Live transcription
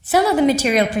Some of the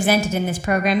material presented in this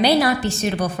program may not be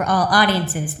suitable for all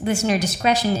audiences. Listener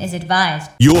discretion is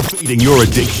advised. You're feeding your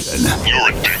addiction.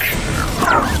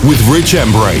 With Rich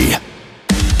Embury.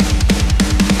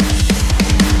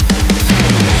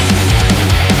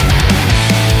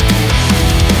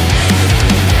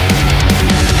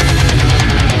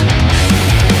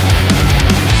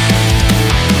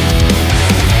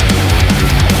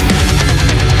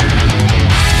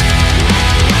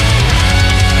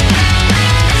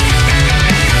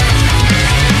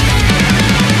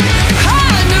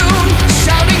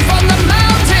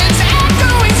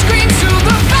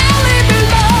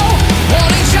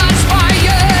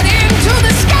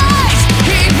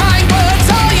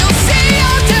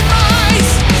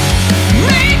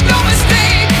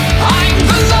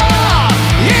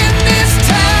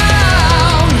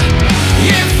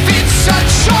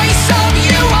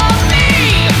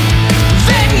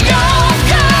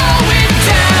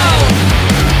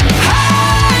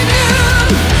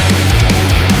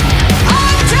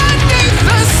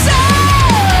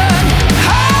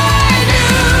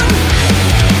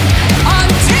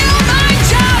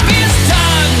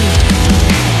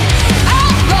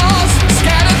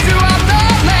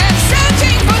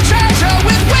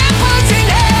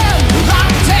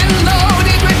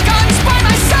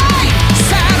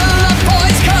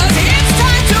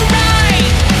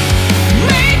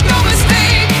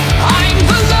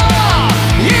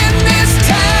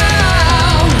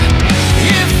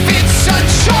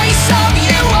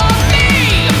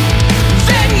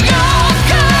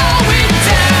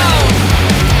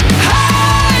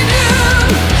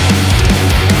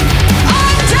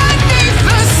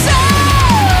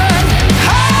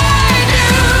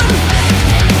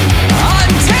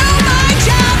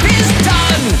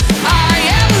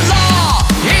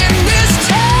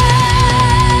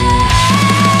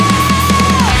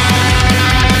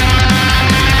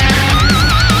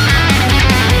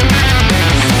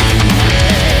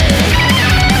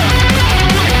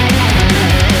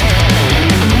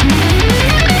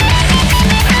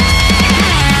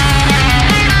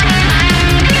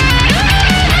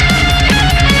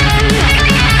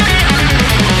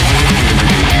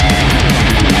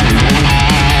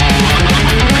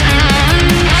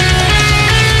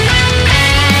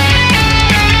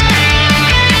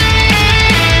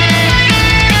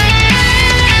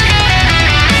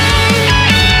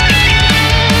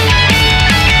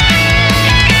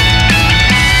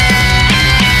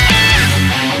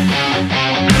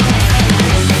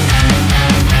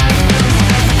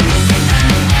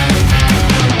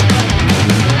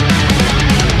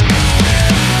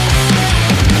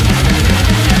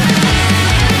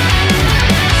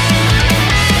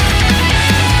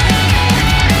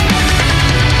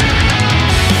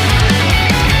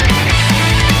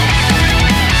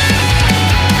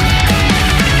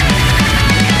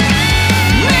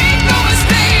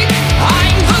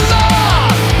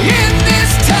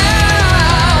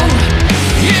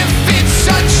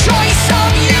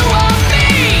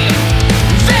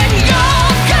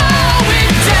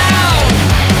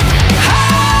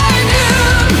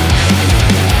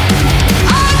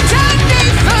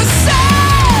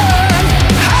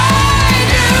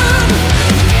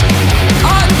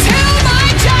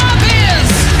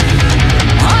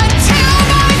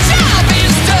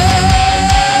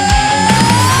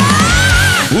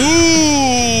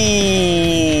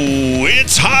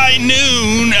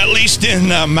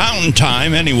 Mountain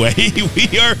time anyway.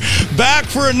 We are back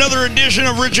for another edition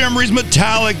of Rich Embury's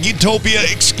Metallic Utopia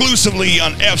exclusively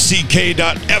on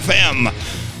FCK.FM,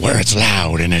 where it's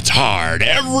loud and it's hard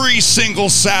every single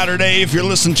Saturday. If you're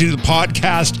listening to the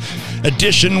podcast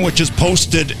edition, which is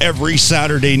posted every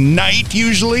Saturday night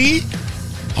usually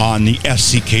on the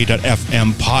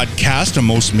FCK.FM podcast and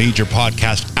most major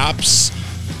podcast apps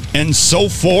and so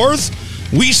forth.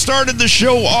 We started the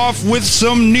show off with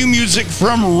some new music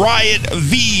from Riot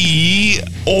V,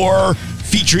 or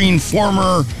featuring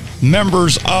former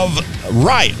members of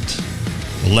Riot,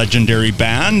 the legendary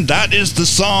band. That is the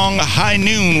song High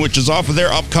Noon, which is off of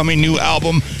their upcoming new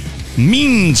album,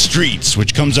 Mean Streets,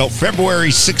 which comes out February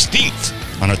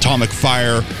 16th on Atomic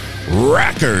Fire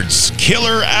Records.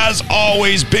 Killer as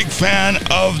always, big fan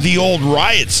of the old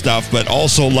Riot stuff, but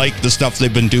also like the stuff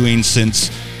they've been doing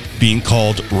since being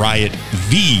called Riot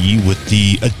V with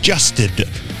the adjusted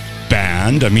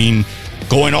band. I mean,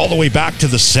 going all the way back to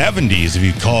the 70s,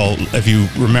 if you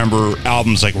remember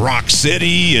albums like Rock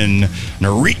City and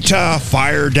Narita,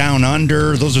 Fire Down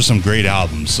Under. Those are some great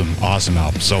albums, some awesome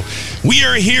albums. So we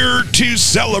are here to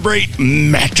celebrate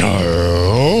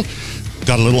metal.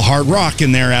 Got a little hard rock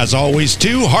in there as always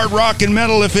too. Hard rock and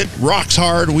metal, if it rocks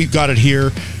hard, we've got it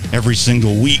here every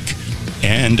single week.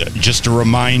 And just a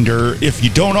reminder, if you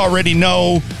don't already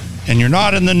know and you're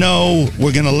not in the know,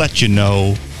 we're going to let you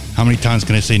know. How many times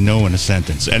can I say no in a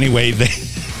sentence? Anyway,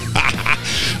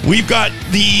 we've got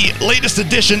the latest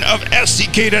edition of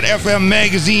SCK.FM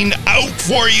magazine out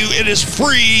for you. It is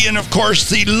free. And of course,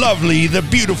 the lovely, the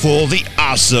beautiful, the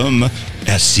awesome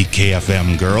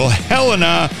SCK.FM girl,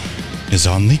 Helena, is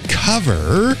on the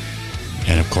cover.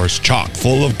 And of course, chock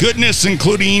full of goodness,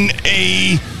 including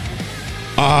a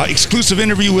exclusive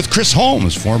interview with Chris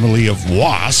Holmes, formerly of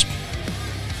Wasp.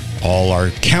 All our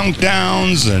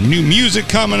countdowns and new music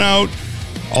coming out,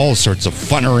 all sorts of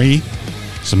funnery.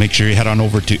 So make sure you head on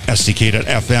over to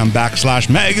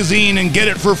SCK.FM/magazine and get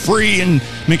it for free. And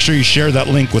make sure you share that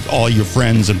link with all your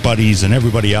friends and buddies and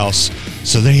everybody else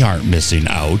so they aren't missing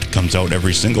out. It comes out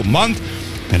every single month.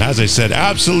 And as I said,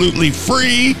 absolutely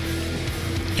free.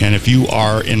 And if you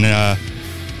are in a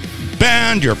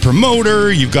band, you're a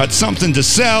promoter, you've got something to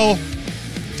sell,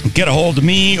 get a hold of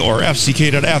me or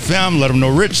FCK.FM. Let them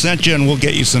know Rich sent you, and we'll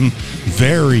get you some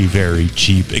very, very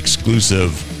cheap,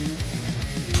 exclusive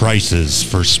prices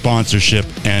for sponsorship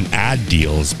and ad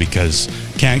deals, because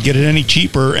can't get it any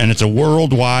cheaper, and it's a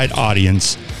worldwide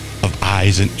audience of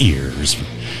eyes and ears.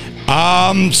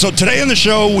 So today on the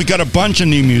show, we got a bunch of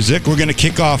new music. We're going to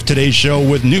kick off today's show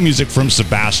with new music from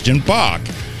Sebastian Bach.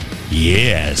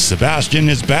 Yes, Sebastian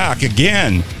is back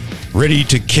again, ready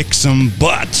to kick some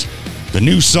butt. The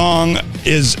new song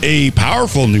is a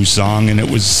powerful new song, and it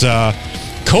was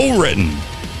co-written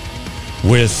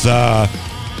with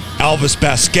Elvis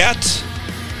Basquet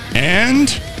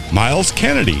and Miles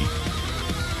Kennedy.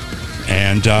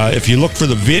 And if you look for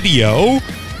the video,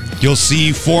 you'll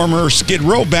see former Skid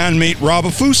Row bandmate Rob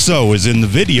Afuso is in the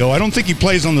video. I don't think he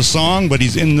plays on the song, but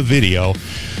he's in the video.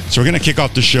 So we're going to kick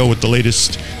off the show with the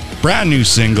latest brand new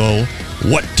single,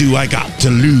 What Do I Got to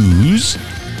Lose?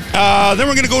 Then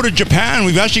we're going to go to Japan.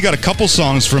 We've actually got a couple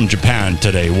songs from Japan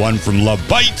today. One from Love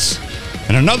Bites,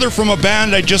 and another from a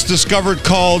band I just discovered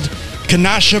called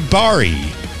Kanashabari,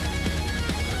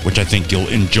 which I think you'll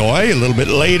enjoy a little bit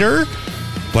later.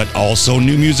 But also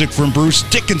new music from Bruce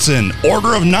Dickinson.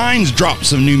 Order of Nines dropped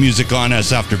some new music on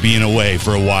us after being away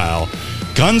for a while.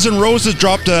 Guns N' Roses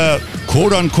dropped a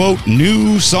quote-unquote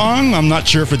new song. I'm not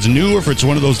sure if it's new or if it's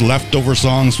one of those leftover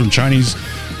songs from Chinese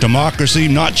Democracy.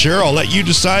 Not sure. I'll let you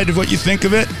decide what you think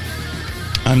of it.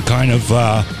 I'm kind of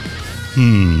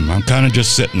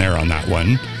just sitting there on that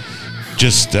one.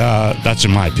 Just, that's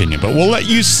in my opinion. But we'll let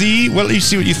you see. We'll let you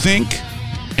see what you think.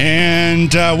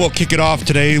 And we'll kick it off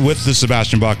today with the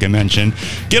Sebastian Bach I mentioned.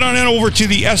 Get on in over to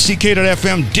the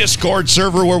SCK.FM Discord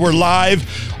server where we're live.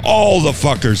 All the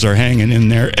fuckers are hanging in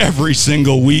there every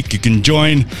single week. You can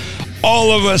join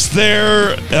all of us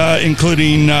there,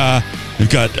 including we've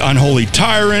got Unholy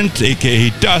Tyrant, a.k.a.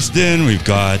 Dustin. We've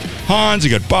got Hans.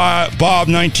 We've got Bob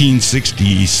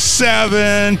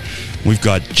 1967. We've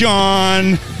got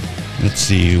John. Let's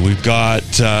see. We've got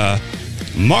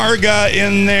Marga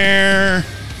in there.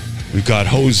 We've got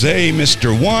Jose,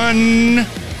 Mr. One.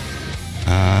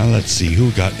 Let's see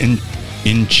who got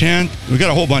Enchant. We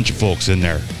got a whole bunch of folks in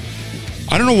there.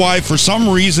 I don't know why, for some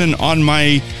reason on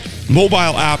my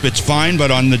mobile app it's fine,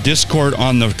 but on the Discord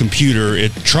on the computer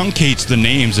it truncates the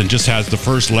names and just has the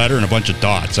first letter and a bunch of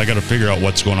dots. I got to figure out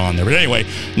what's going on there. But anyway,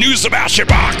 new Sebastian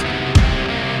Bach.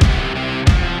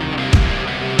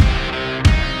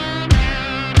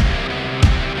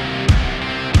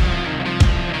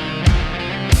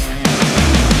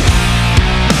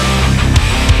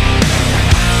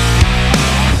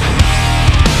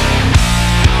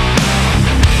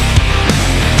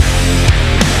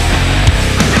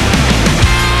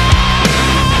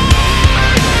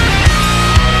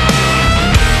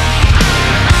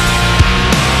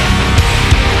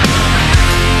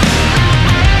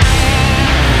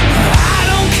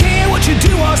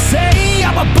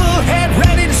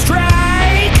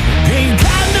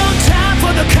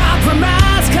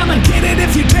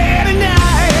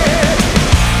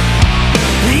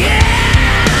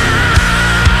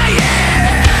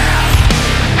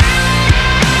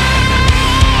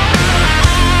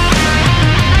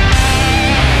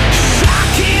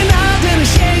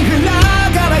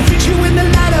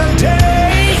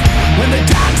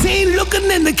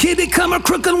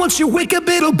 Once you wake up,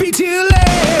 it'll be too late.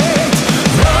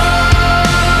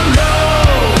 Oh, no.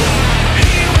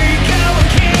 Here we go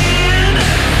again.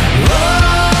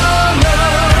 Oh, no.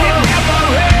 It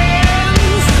never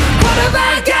ends. What have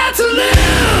I got to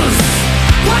lose?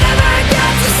 What have I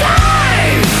got to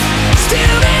save?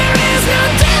 Still, there is no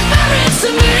difference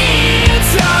to me.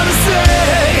 It's all the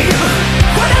same.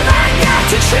 What have I got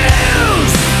to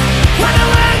choose? What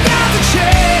have I got to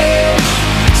change?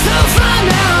 So far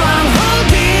now, I'm holding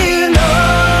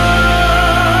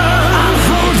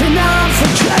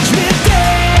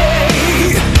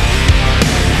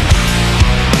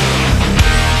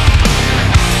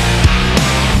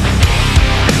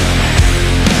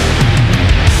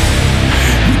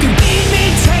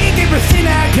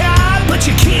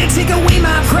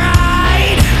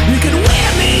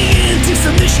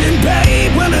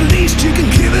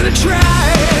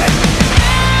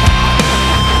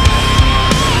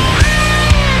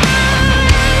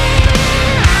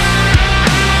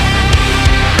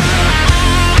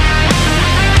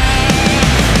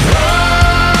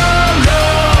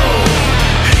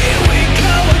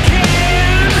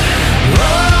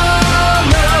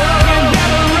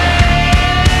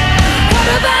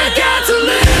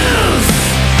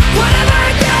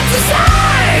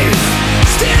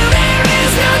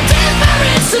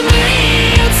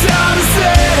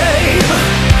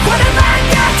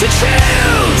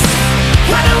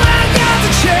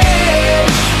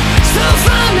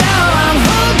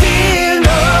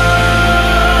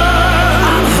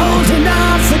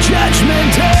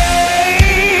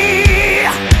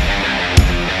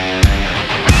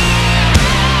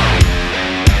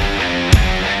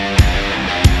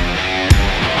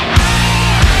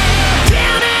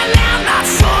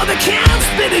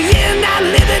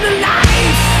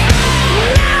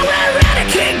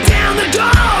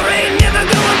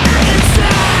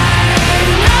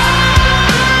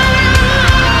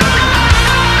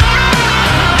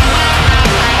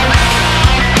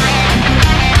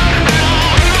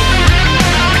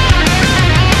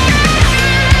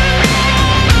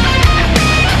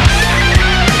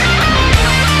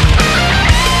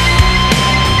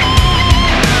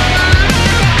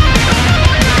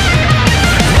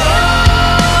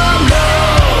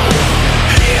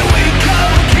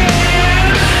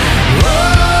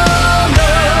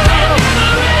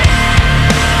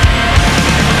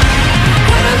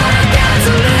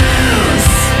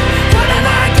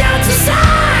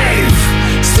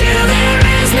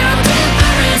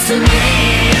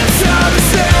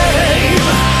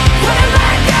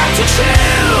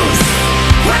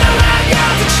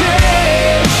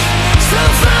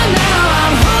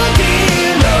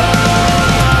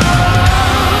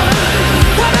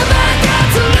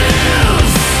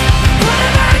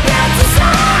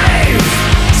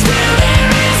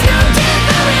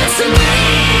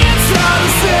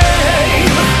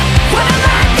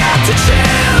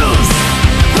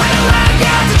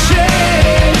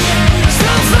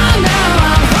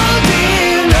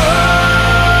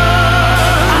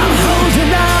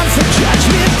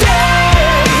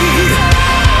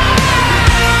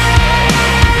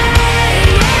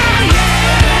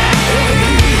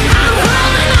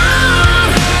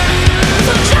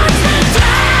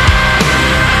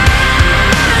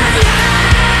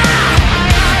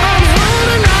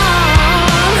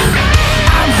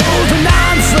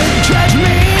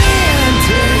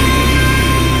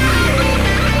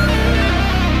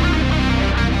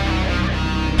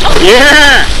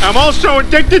Yeah, I'm also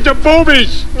addicted to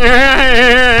boobies.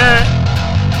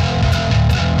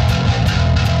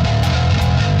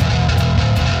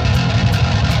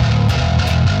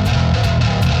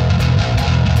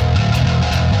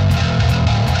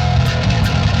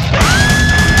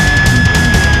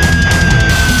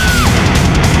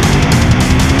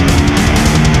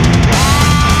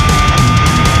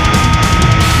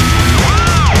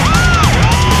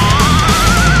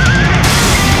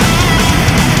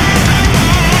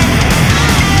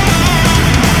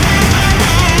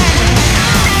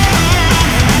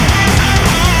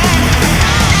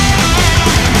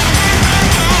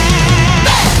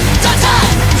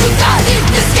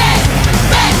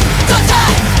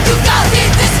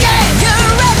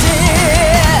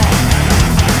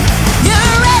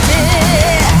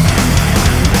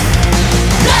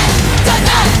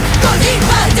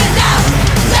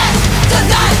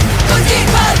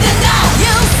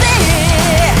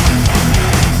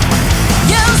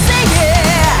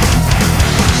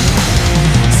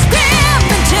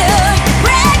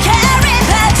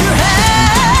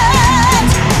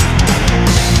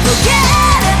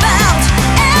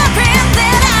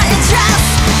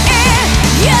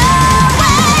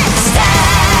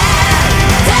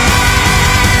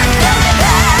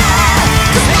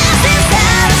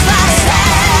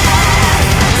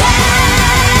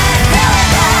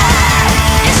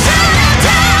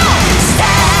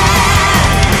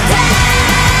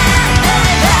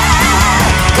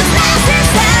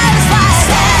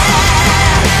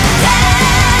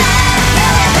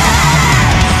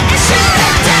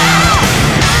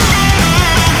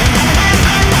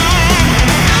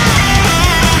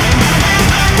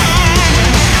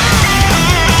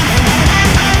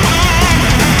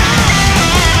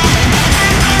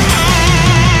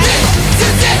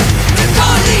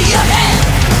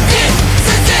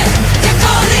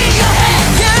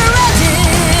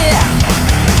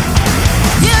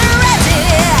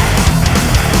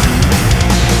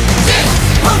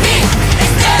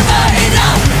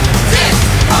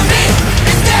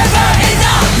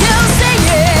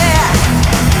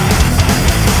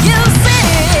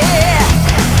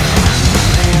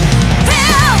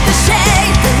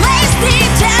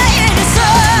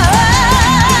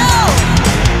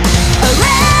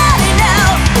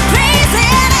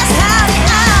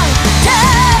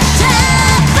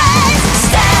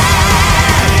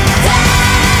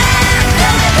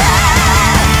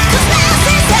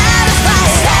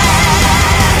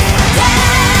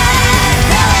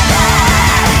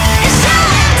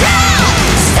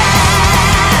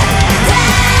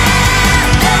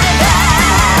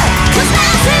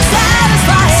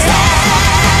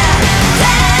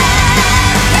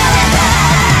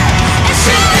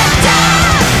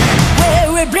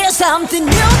 Something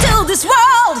new to this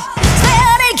world.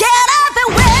 Steady, get up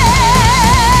and win.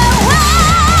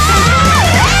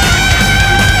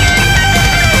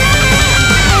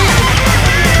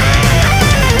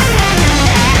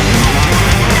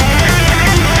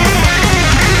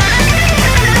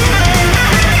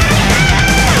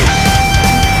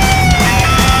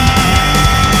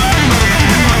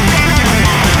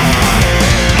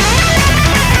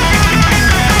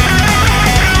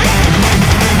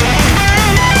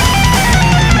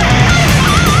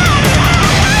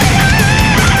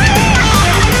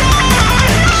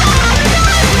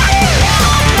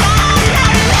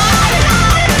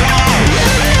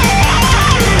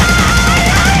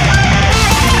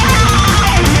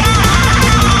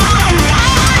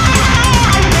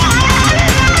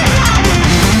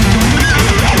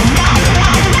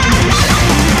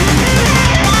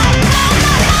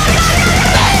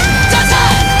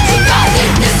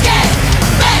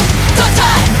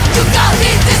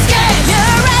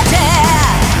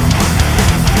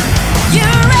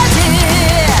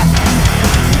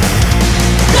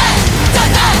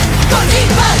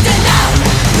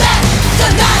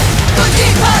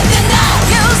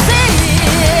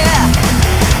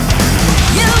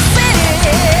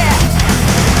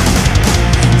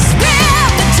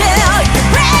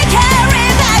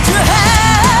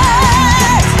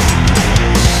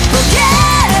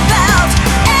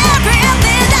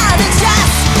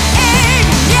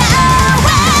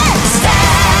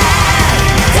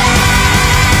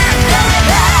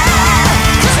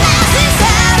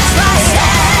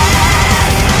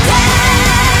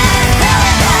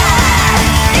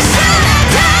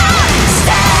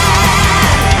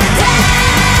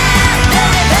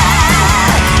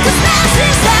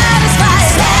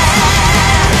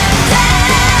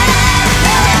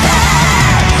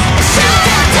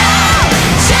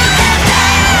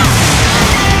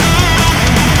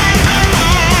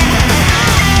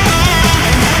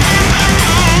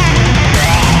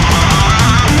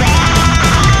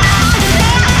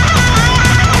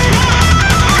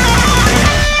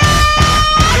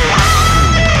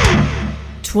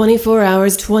 24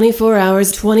 hours, 24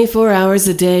 hours, 24 hours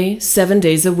a day, 7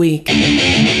 days a week.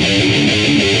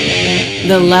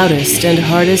 The loudest and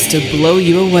hardest to blow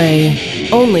you away.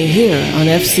 Only here on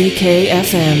FCK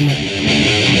FM.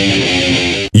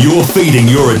 You're feeding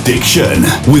your addiction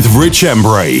with Rich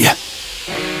Embury.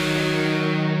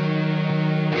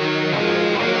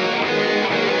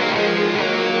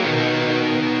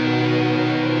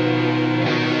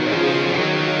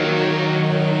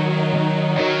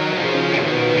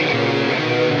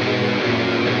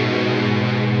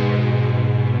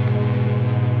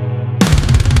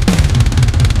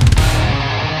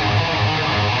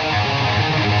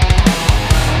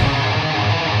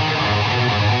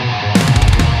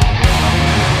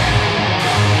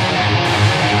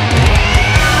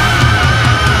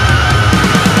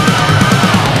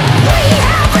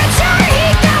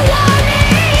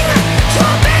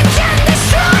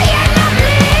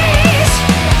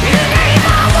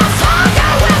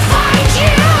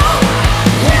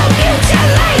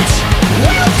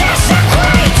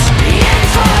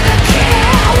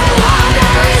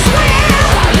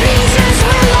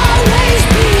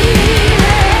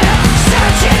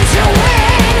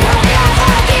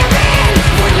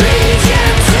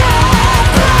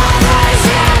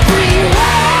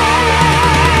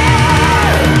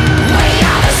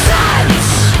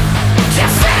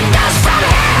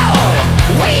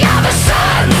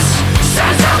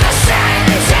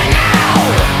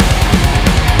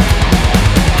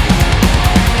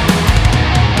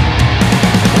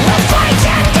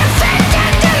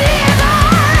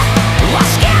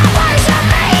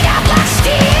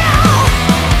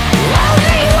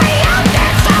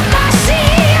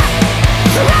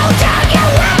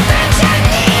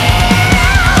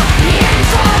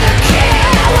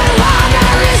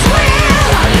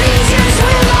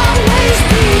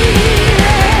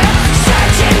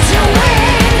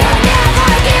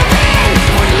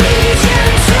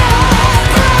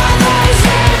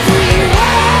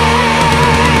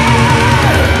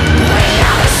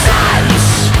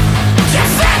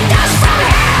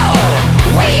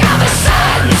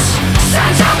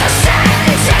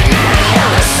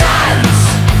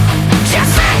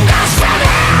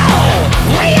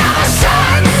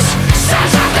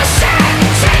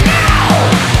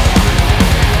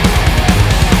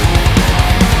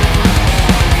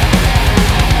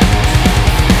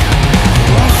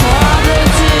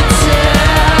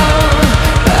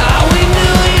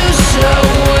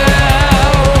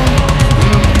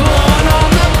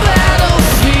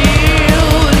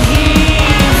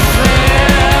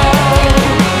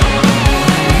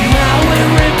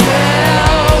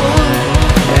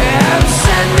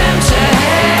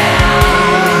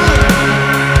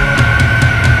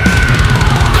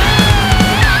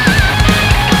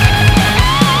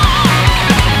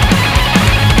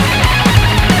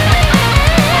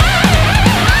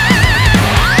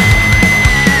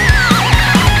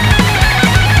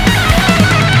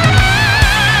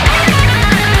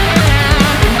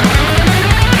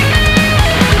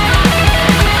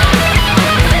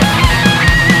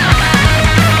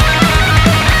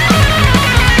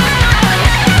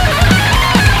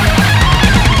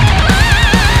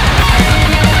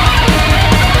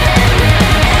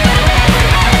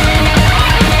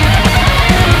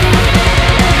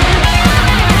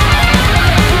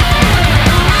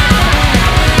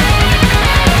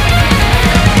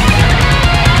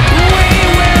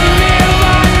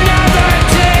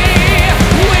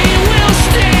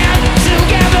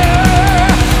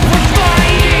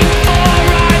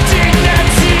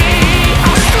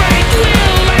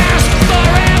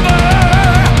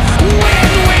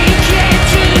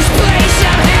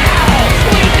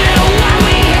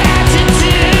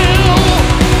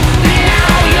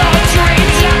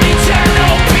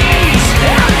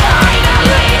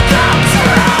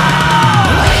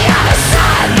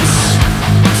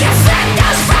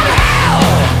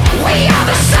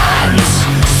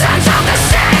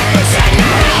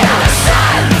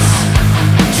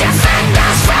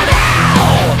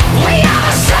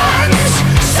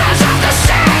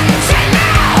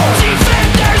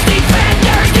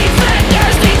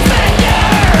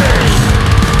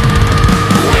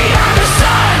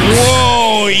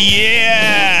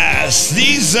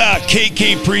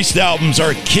 KK Priest albums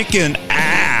are kicking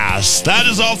ass. That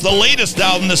is off the latest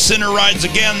album, The Sinner Rides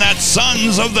Again. That's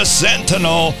Sons of the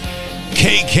Sentinel,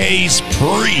 KK's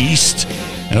Priest.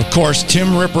 And of course,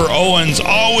 Tim Ripper Owens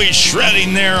always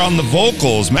shredding there on the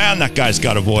vocals. Man, that guy's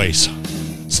got a voice.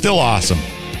 Still awesome.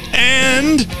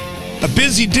 And a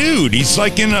busy dude. He's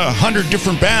like in 100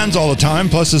 different bands all the time,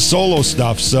 plus his solo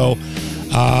stuff. So,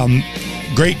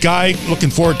 great guy. Looking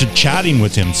forward to chatting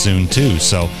with him soon, too.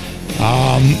 So,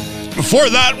 Before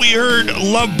that, we heard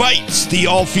Love Bites, the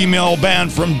all-female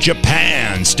band from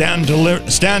Japan. Stand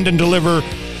and Deliver,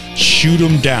 Shoot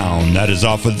 'Em Down. That is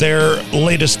off of their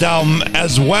latest album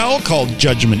as well, called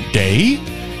Judgment Day.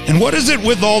 And what is it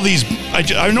with all these... I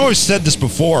know I've said this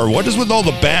before. What is with all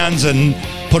the bands and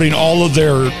putting all of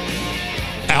their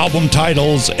album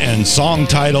titles and song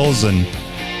titles and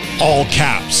all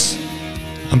caps?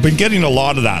 I've been getting a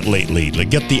lot of that lately. Like,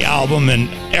 get the album and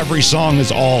every song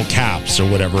is all caps or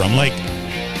whatever. I'm like,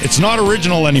 it's not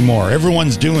original anymore.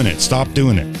 Everyone's doing it. Stop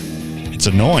doing it. It's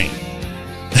annoying.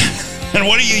 And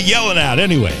what are you yelling at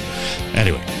anyway?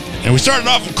 And we started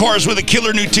off, of course, with a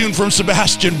killer new tune from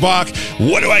Sebastian Bach,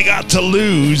 What Do I Got to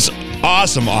Lose?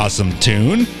 Awesome, awesome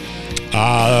tune.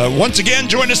 Once again,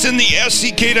 join us in the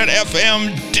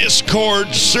FCK.FM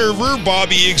Discord server.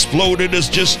 Bobby Exploded has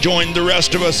just joined the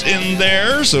rest of us in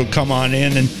there, so come on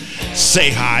in and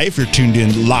say hi if you're tuned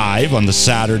in live on the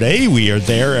Saturday. We are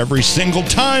there every single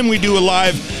time we do a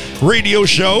live radio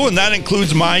show, and that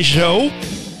includes my show,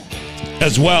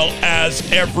 as well as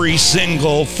every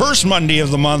single first Monday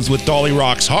of the month with Dolly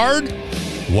Rocks Hard,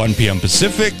 1 p.m.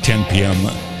 Pacific, 10 p.m.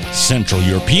 Central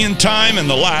European Time, and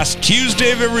the last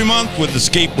Tuesday of every month with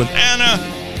Escape with Anna,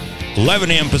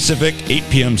 11 a.m. Pacific, 8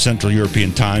 p.m. Central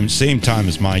European Time, same time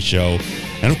as my show.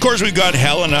 And of course, we've got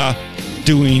Helena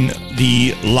doing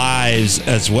the lives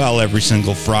as well every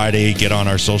single Friday. Get on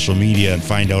our social media and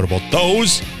find out about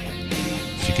those.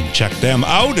 So you can check them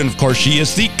out. And of course, she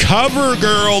is the cover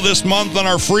girl this month on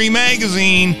our free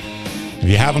magazine. If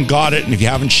you haven't got it and if you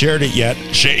haven't shared it yet,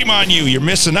 shame on you. You're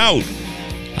missing out.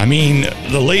 I mean,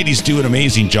 the ladies do an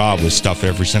amazing job with stuff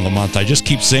every single month. I just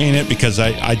keep saying it because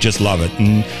I just love it.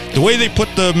 And the way they put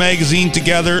the magazine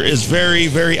together is very,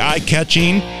 very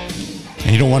eye-catching.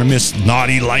 And you don't want to miss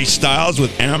Naughty Lifestyles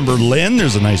with Amber Lynn.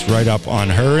 There's a nice write-up on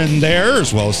her in there,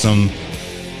 as well as some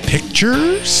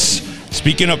pictures.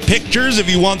 Speaking of pictures, if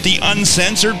you want the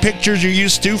uncensored pictures you're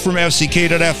used to from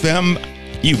FCK.FM,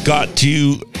 you've got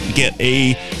to get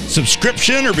a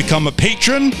subscription or become a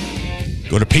patron.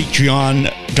 Go to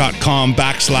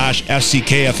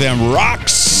patreon.com/FCKFM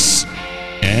rocks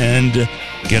and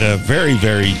get a very,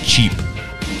 very cheap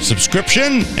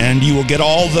subscription, and you will get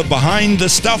all the behind the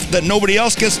stuff that nobody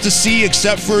else gets to see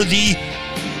except for the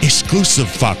exclusive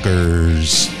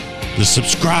fuckers, the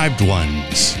subscribed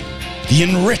ones, the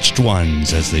enriched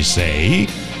ones, as they say.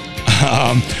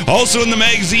 Also in the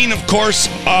magazine, of course,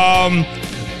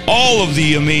 all of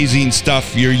the amazing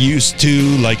stuff you're used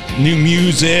to, like new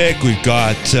music. We've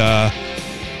got,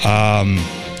 I'm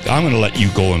going to let you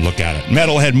go and look at it.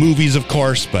 Metalhead movies, of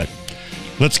course, but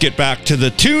let's get back to the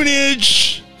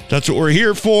tunage. That's what we're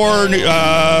here for.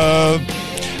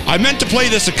 I meant to play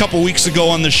this a couple weeks ago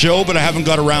on the show, but I haven't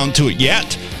got around to it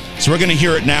yet. So we're going to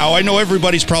hear it now. I know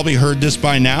everybody's probably heard this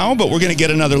by now, but we're going to get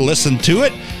another listen to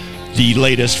it. The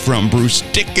latest from Bruce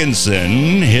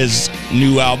Dickinson, his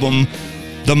new album,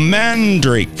 The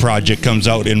Mandrake Project, comes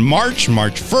out in March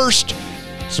 1st.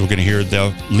 So we're going to hear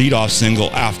the lead-off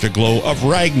single, Afterglow of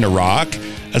Ragnarok,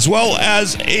 as well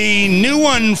as a new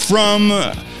one from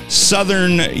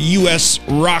Southern U.S.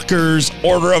 rockers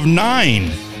Order of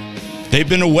Nine. They've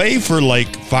been away for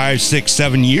like 5, 6,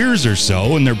 7 years or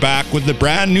so, and they're back with a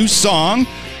brand new song.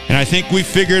 And I think we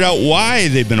figured out why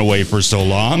they've been away for so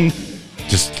long.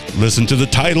 Just listen to the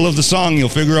title of the song. You'll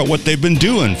figure out what they've been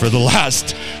doing for the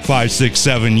last 5, 6,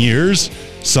 7 years.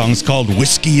 The song's called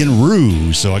Whiskey and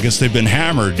Rue. So I guess they've been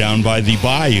hammered down by the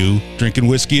bayou drinking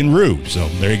whiskey and rue. So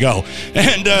there you go.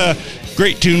 And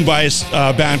great tune by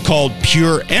a band called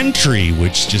Pure Entry,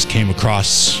 which just came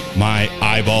across my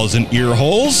eyeballs and ear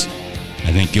holes.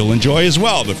 I think you'll enjoy as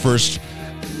well. But first,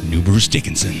 new Bruce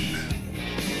Dickinson.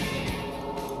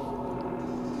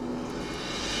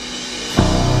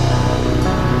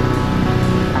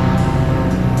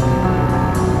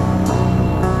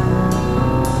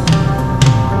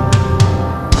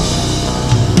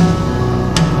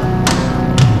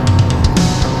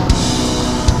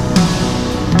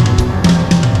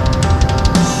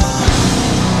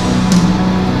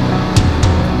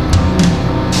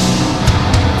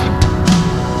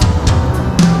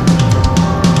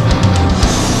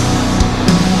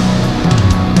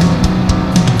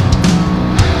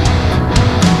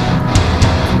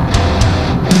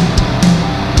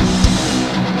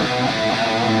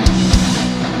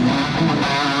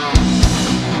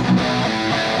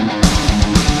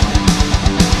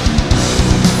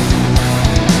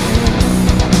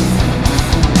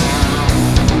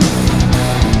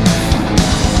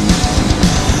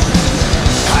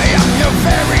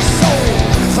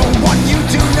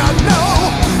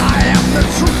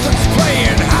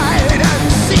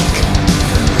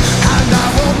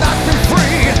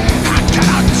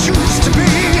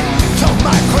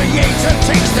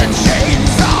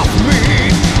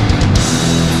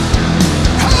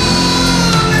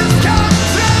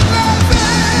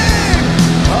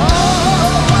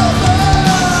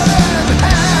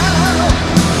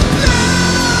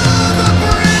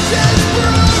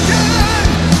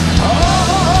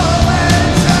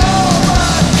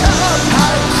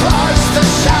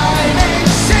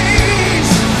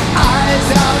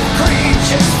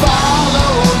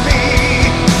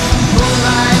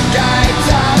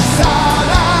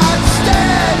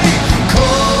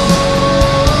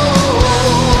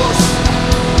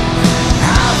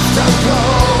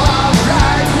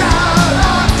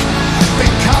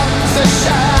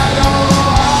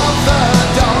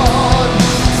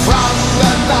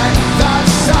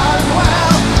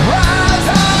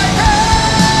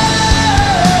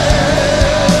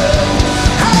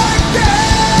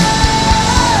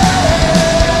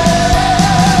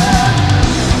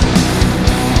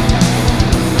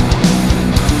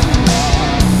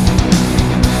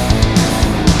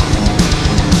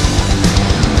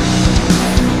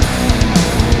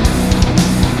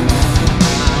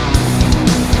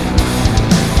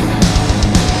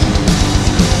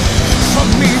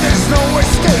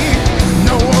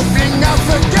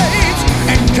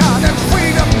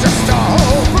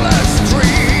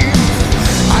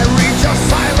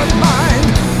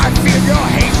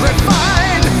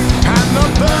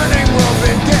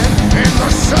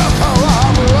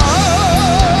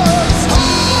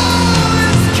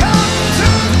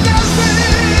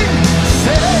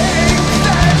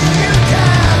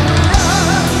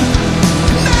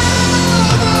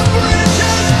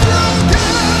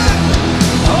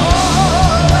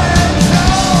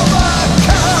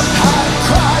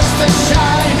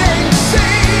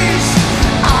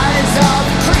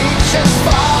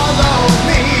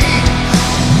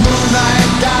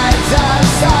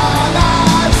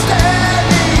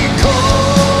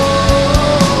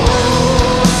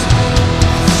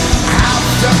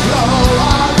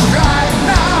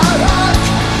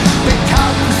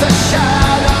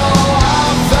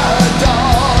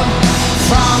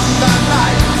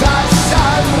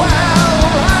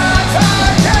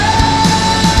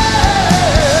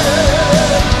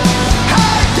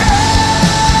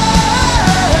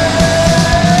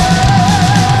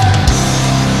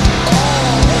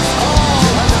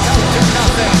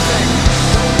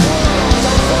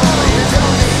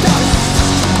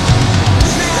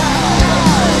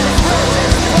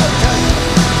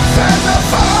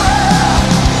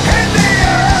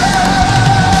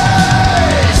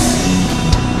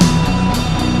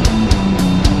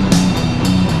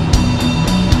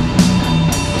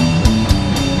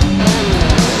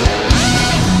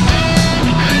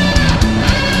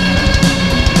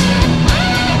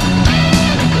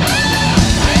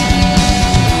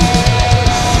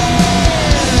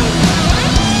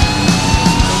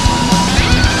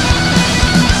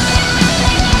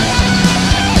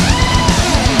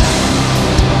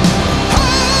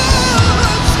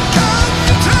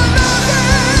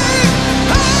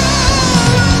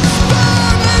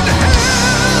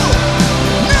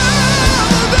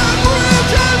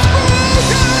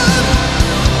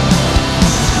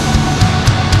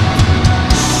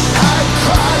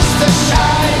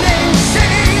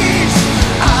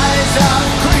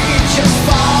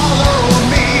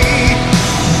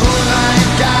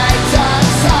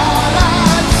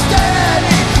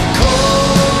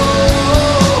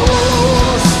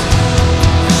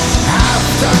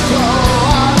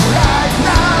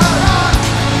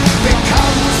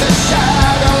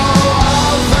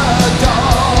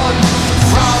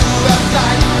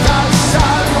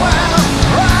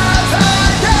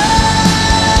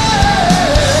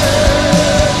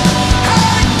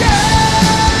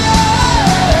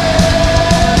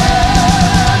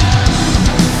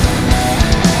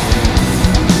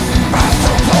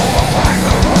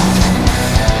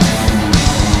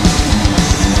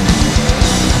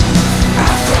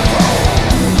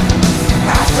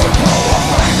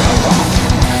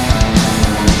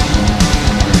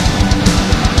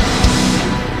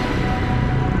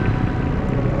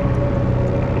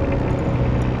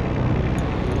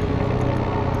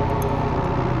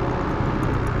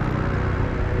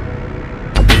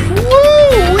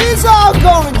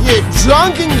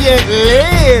 drunk and get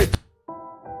lit.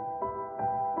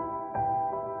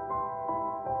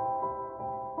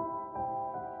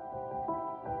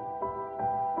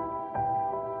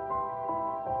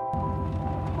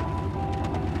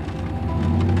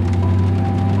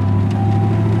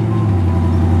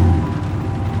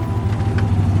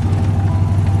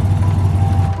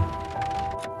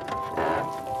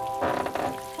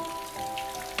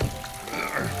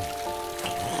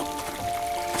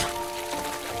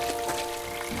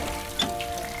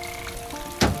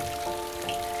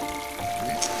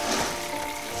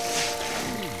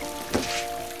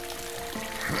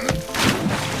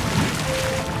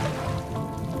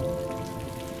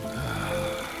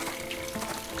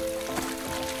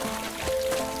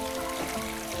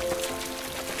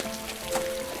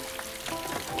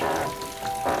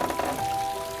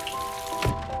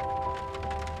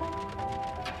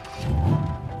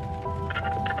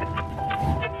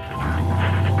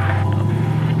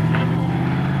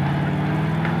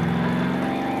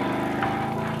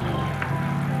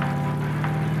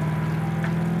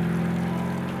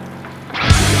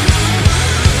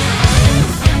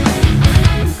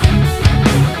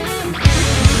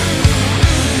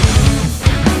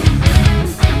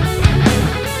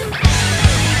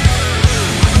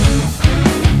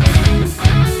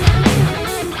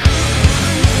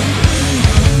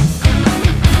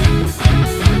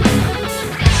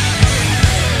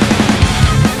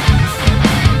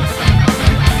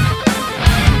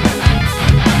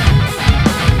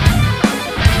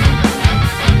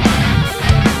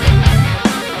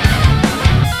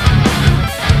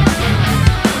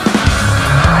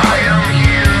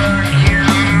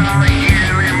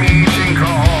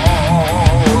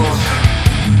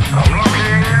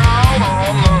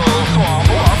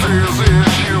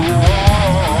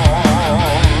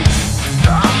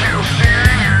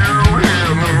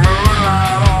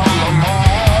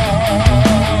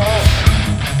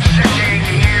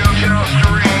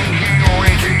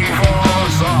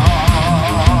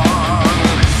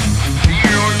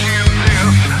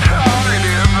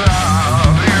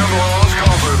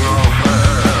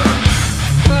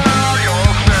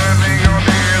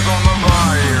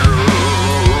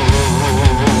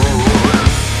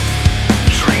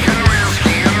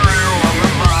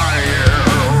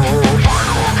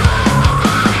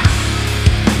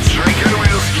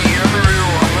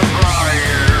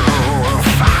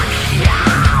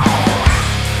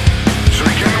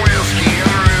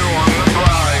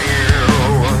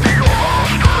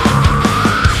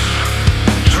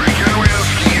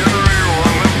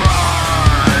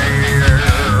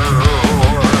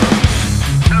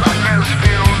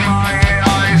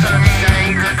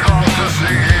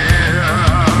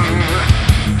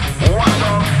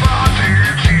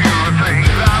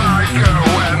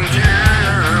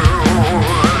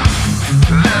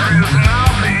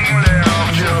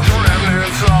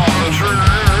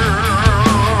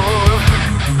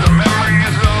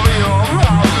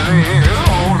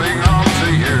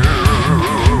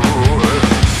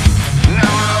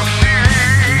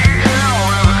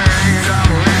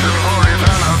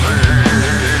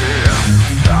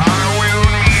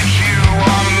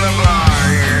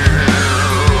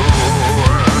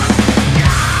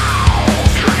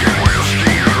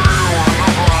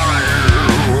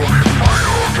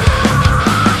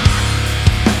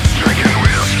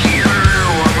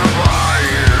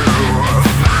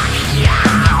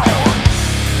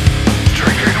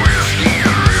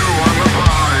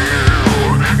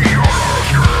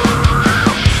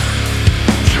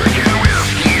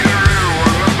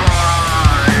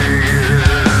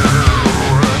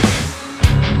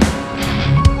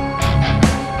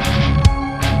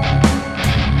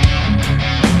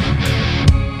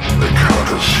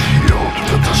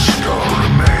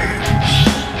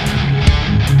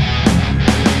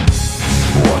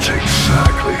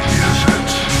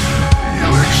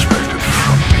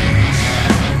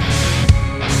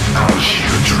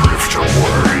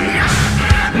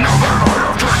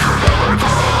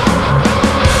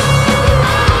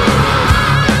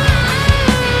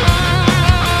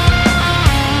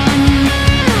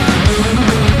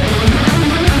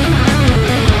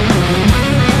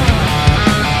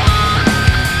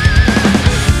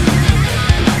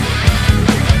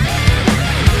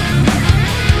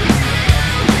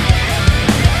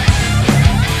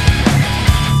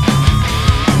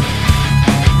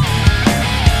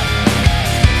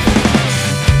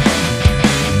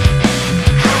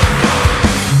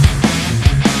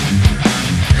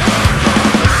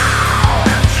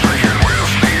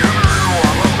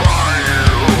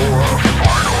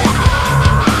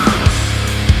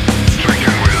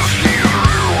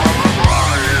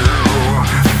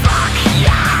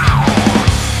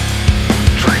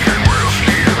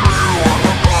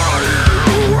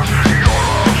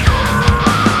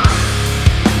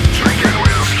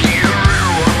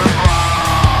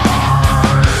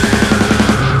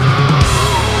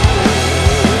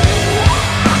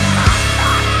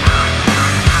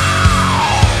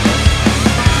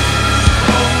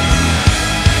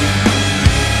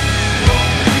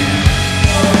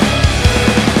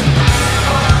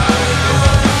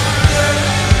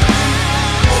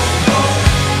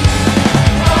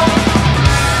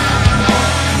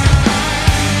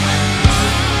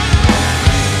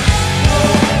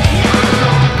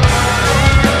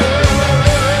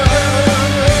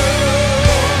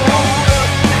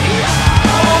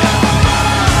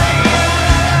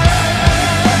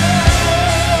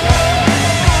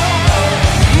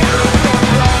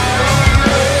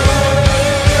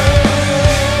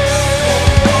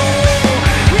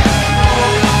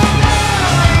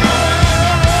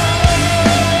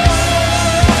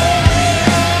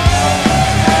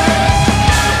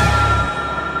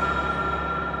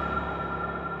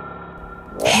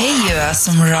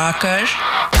 awesome rocker?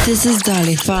 This is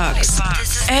Dolly Fox.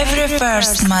 Every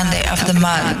first Monday of the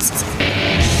month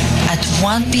at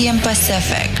 1 p.m.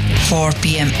 Pacific, 4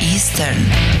 p.m. Eastern,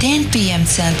 10 p.m.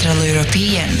 Central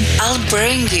European, I'll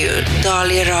bring you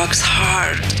Dolly Rocks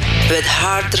Hard with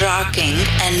hard rocking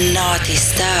and naughty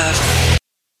stuff.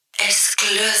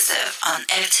 Exclusive on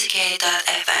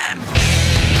FTK.fm.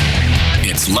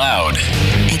 It's loud.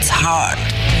 It's hard.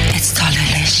 It's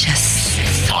delicious.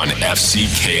 On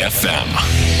FCKFM.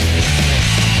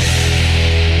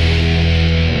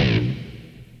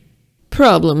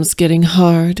 Problems getting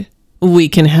hard? We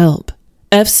can help.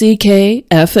 FCK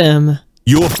FM.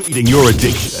 You're feeding your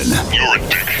addiction.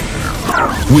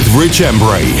 With Rich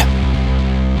Embury.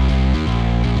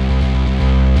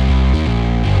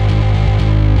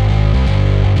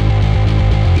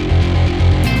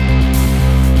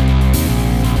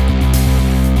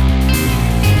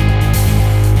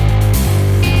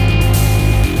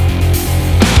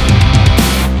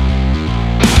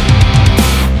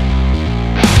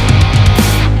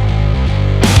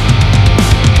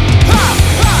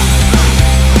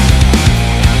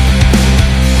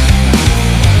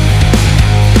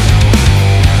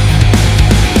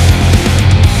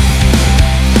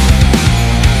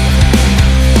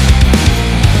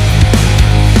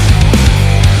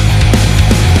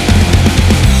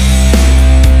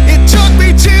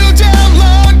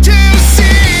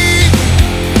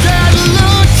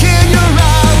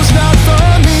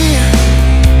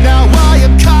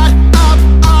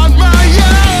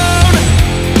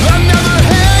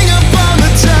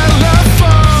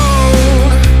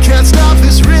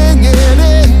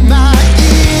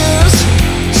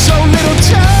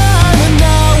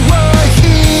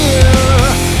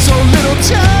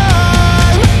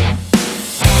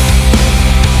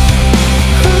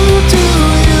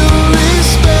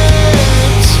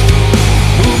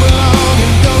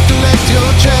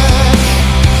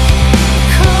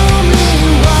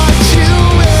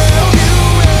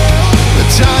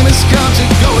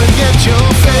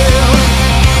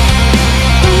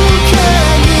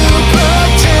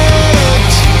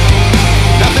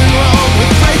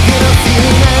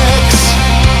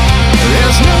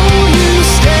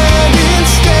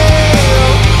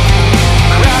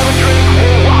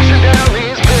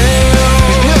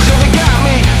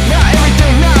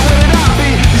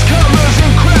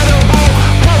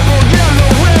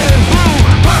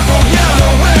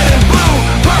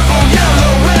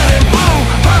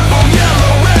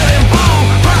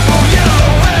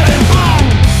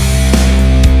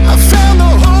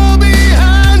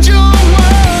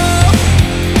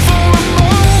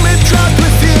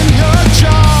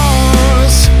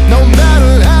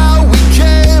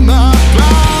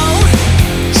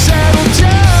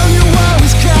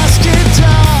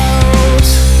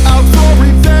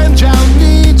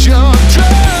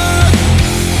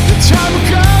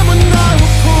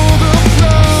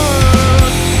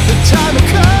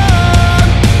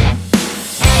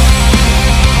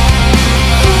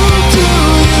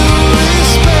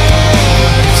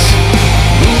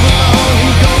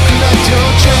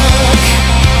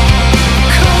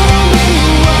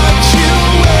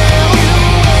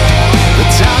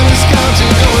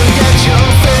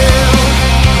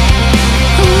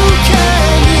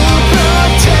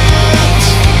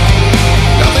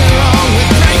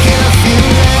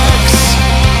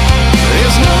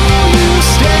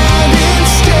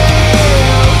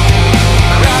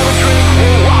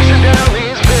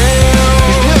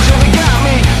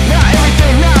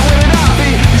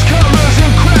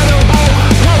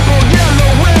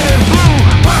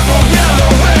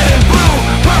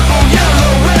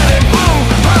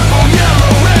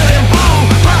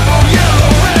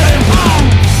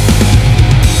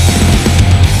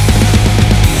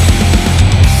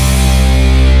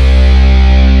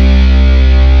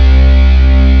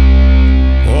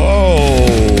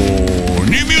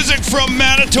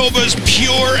 Manitoba's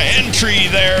pure entry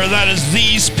there. That is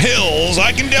These Pills.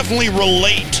 I can definitely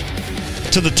relate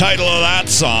to the title of that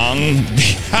song.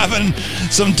 Having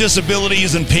some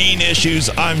disabilities and pain issues,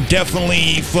 I'm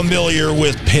definitely familiar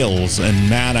with pills, and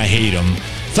man, I hate them.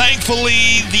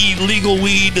 Thankfully, the legal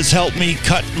weed has helped me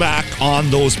cut back on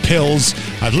those pills.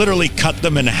 I've literally cut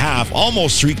them in half,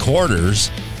 almost 3/4.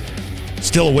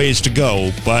 Still a ways to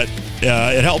go, but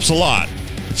it helps a lot.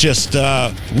 It's just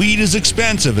weed is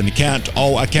expensive, and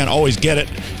I can't always get it,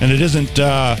 and it isn't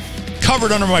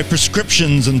covered under my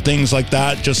prescriptions and things like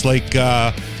that, just like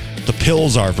the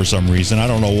pills are for some reason. I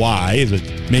don't know why, but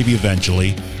maybe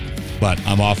eventually. But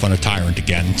I'm off on a tyrant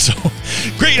again. So,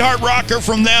 great hard rocker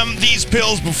from them, These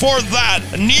Pills. Before that,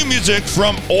 new music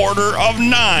from Order of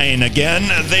Nine. Again,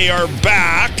 they are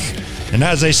back. And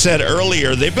as I said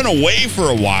earlier, they've been away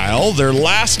for a while. Their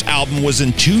last album was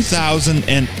in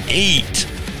 2008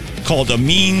 called A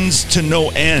Means to No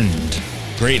End.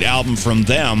 Great album from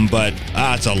them, but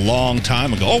it's a long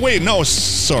time ago. Oh, wait, no,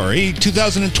 sorry,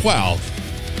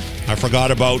 2012. I forgot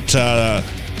about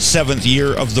Seventh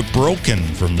Year of the Broken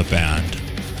from the band.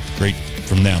 Great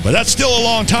from them, but that's still a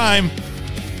long time.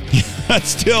 That's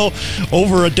still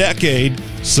over a decade.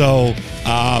 So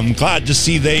I'm glad to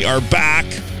see they are back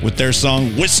with their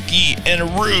song Whiskey and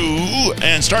Rue.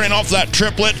 And starting off that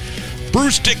triplet,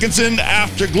 Bruce Dickinson,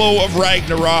 Afterglow of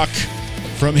Ragnarok,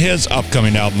 from his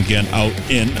upcoming album, again, out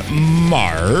in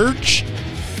March.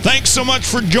 Thanks so much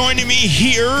for joining me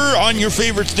here on your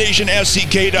favorite station,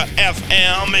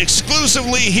 FCK.FM.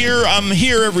 Exclusively here. I'm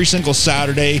here every single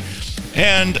Saturday.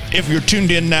 And if you're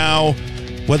tuned in now,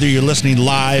 whether you're listening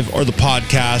live or the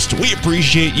podcast, we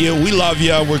appreciate you. We love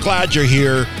you. We're glad you're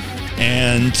here.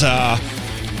 And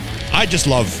I just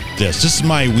love this. This is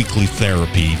my weekly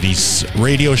therapy. These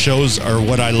radio shows are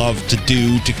what I love to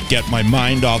do to get my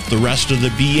mind off the rest of the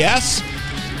BS.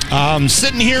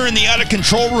 Sitting here in the out of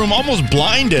control room, almost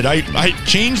blinded. I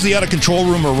changed the out of control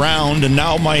room around, and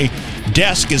now my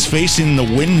desk is facing the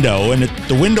window, and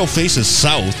the window faces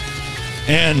south.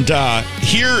 And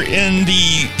here in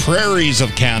the prairies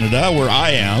of Canada, where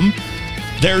I am,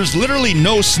 there's literally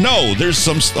no snow. There's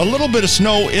a little bit of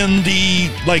snow in the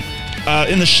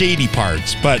in the shady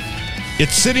parts, but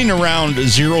it's sitting around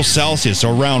 0 Celsius,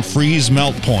 so around freeze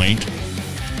melt point.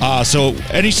 So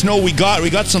any snow we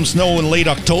got some snow in late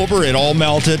October, it all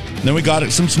melted. Then we got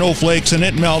some snowflakes and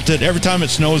it melted. Every time it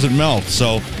snows, it melts.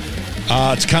 So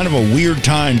it's kind of a weird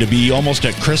time to be almost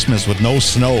at Christmas with no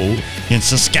snow in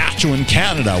Saskatchewan,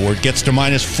 Canada, where it gets to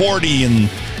minus 40 and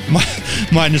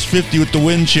minus 50 with the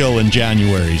wind chill in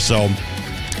January. So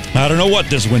I don't know what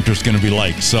this winter's going to be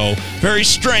like. So very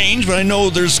strange, but I know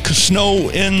there's snow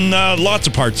in lots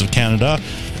of parts of Canada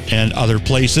and other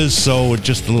places, so it's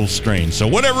just a little strange. So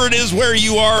whatever it is, where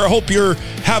you are, I hope you're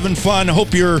having fun. I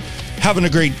hope you're having a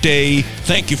great day.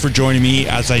 Thank you for joining me,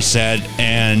 as I said,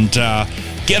 and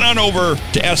get on over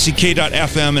to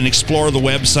fck.fm and explore the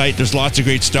website. There's lots of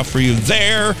great stuff for you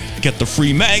there. Get the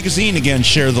free magazine. Again,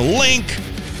 share the link.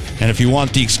 And if you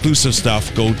want the exclusive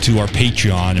stuff, go to our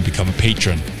Patreon and become a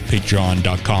patron.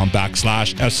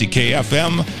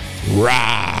 Patreon.com/FCKFM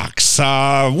rocks.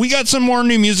 We got some more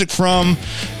new music from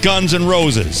Guns N'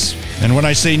 Roses. And when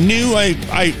I say new,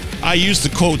 I use the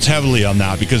quotes heavily on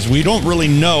that because we don't really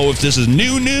know if this is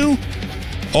new,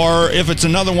 or if it's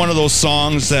another one of those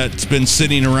songs that's been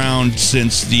sitting around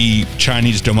since the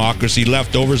Chinese democracy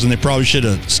leftovers, and they probably should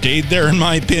have stayed there, in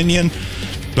my opinion.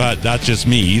 But that's just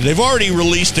me. They've already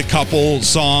released a couple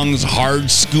songs, Hard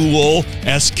School,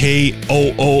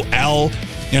 SKOOL,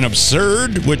 and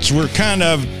Absurd, which were kind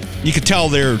of, you could tell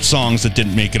they're songs that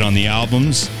didn't make it on the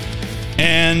albums.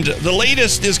 And the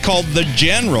latest is called The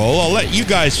General. I'll let you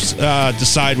guys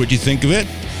decide what you think of it.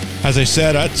 As I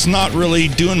said, it's not really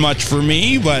doing much for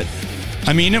me, but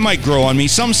I mean, it might grow on me.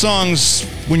 Some songs,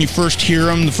 when you first hear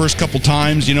them the first couple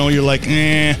times, you know, you're like,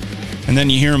 eh. And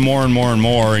then you hear them more and more and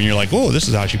more, and you're like, oh, this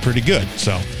is actually pretty good.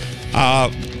 So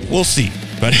we'll see.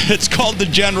 But it's called The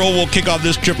General. We'll kick off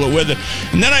this triplet with it.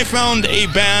 And then I found a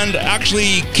band,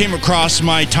 actually came across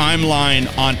my timeline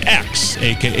on X,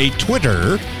 a.k.a.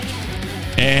 Twitter.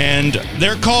 And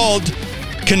they're called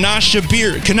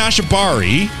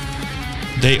Kanashabari.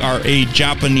 They are a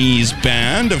Japanese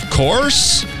band, of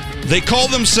course. They call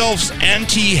themselves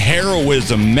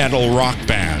anti-heroism metal rock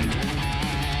band.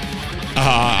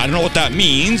 I don't know what that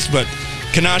means, but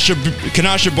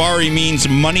Kanashabari means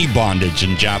money bondage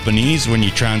in Japanese when you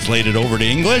translate it over to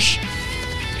English.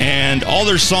 And all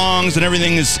their songs and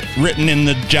everything is written in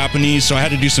the Japanese, so I had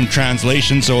to do some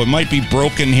translation, so it might be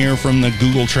broken here from the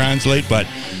Google Translate, but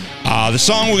the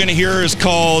song we're going to hear is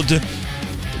called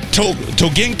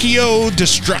Togenkyo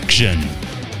Destruction.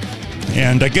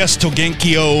 And I guess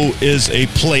Togenkyo is a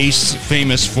place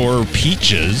famous for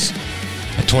peaches,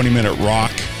 a 20-minute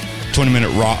walk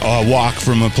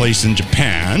from a place in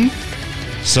Japan.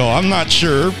 So I'm not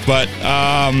sure, but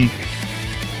I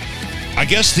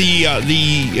guess the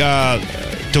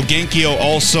Togenkyo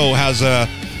also has a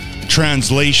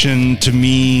translation to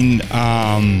mean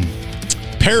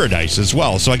paradise as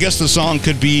well. So I guess the song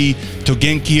could be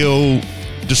Togenkyo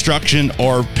Destruction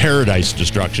or Paradise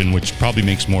Destruction, which probably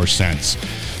makes more sense.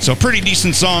 So a pretty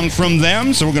decent song from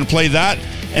them, so we're going to play that.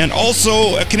 And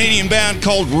also a Canadian band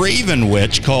called Raven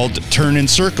Witch called Turn in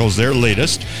Circles, their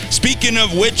latest. Speaking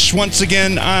of which, once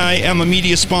again, I am a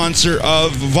media sponsor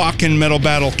of Vakken Metal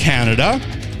Battle Canada.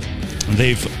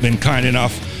 They've been kind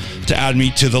enough to add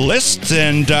me to the list,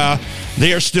 and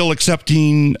they are still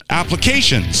accepting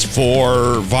applications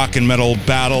for Wacken Metal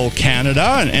Battle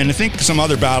Canada, and I think some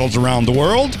other battles around the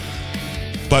world.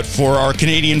 But for our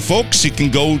Canadian folks, you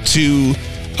can go to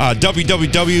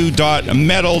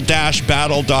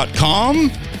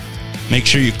www.metal-battle.com. Make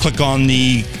sure you click on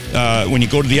the, when you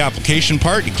go to the application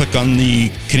part, you click on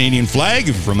the Canadian flag.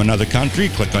 If you're from another country,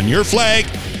 click on your flag,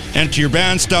 enter your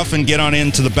band stuff, and get on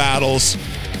into the battles.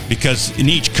 Because in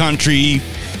each country,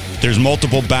 there's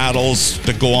multiple battles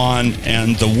that go on,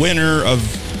 and the winner of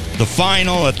the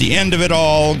final at the end of it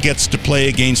all gets to play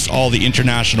against all the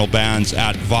international bands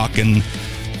at Wacken,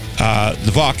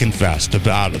 the Wacken Fest,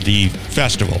 about the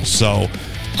festival. So,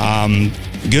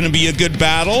 gonna be a good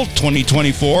battle.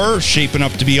 2024 shaping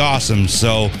up to be awesome.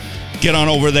 So get on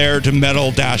over there to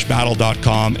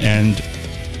metal-battle.com and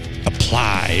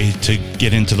apply to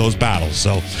get into those battles.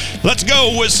 So let's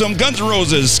go with some Guns N'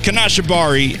 Roses,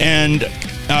 Kanashibari, and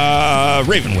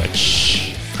Raven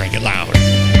Witch. Crank it loud.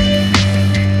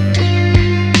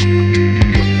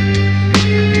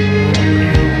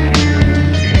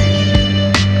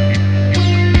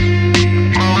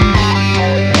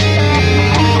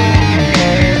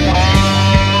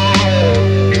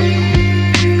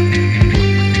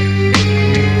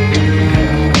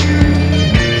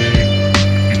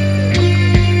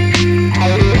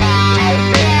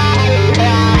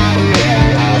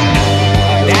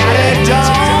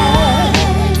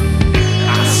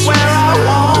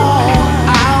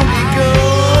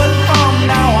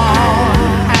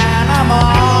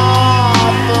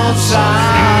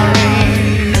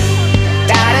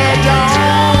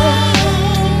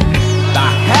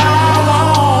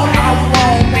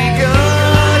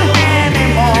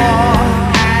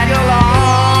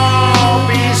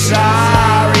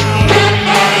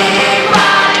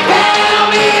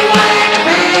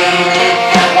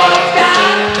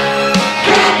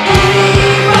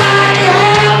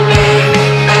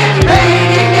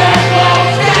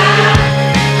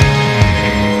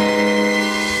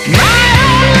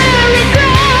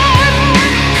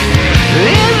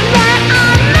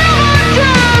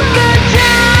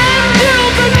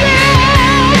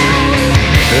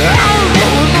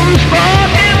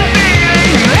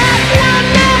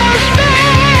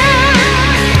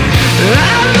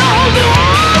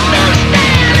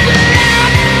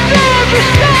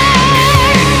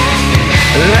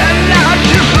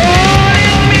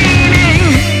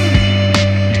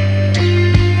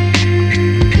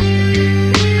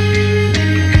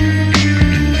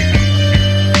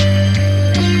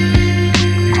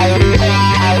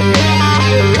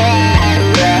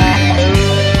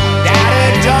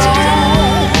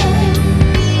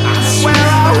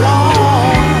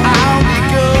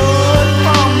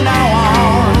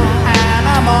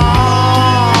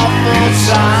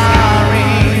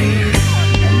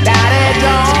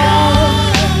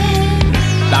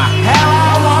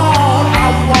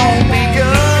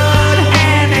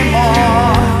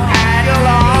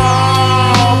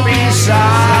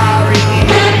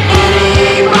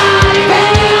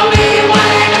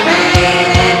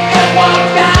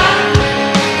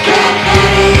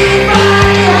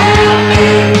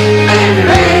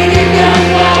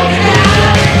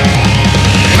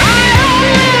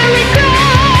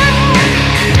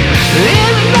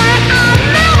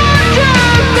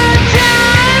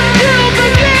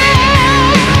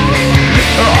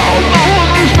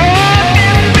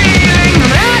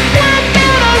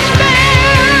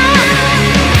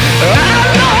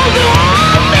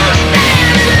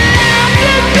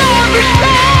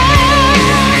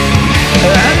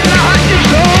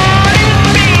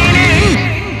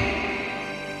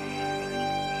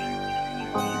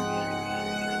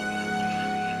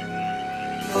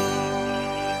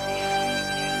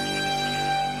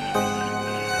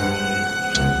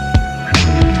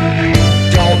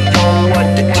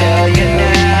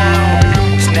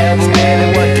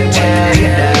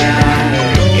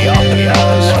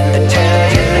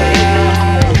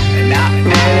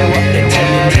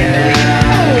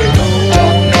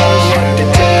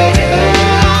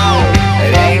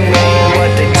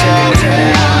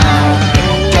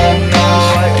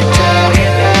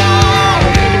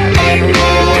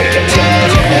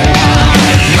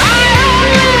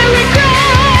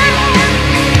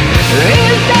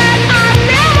 Is that I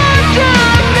never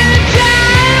took the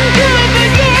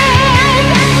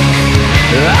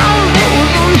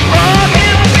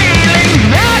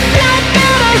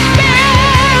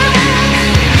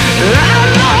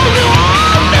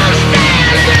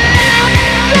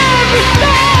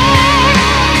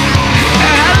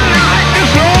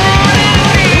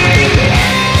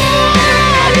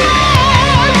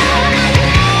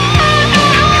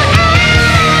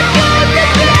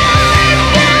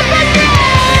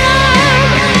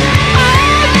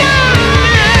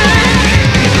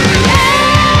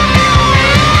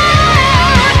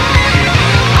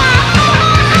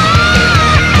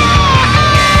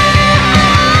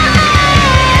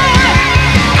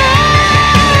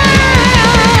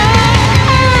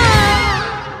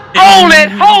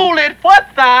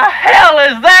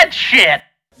that shit!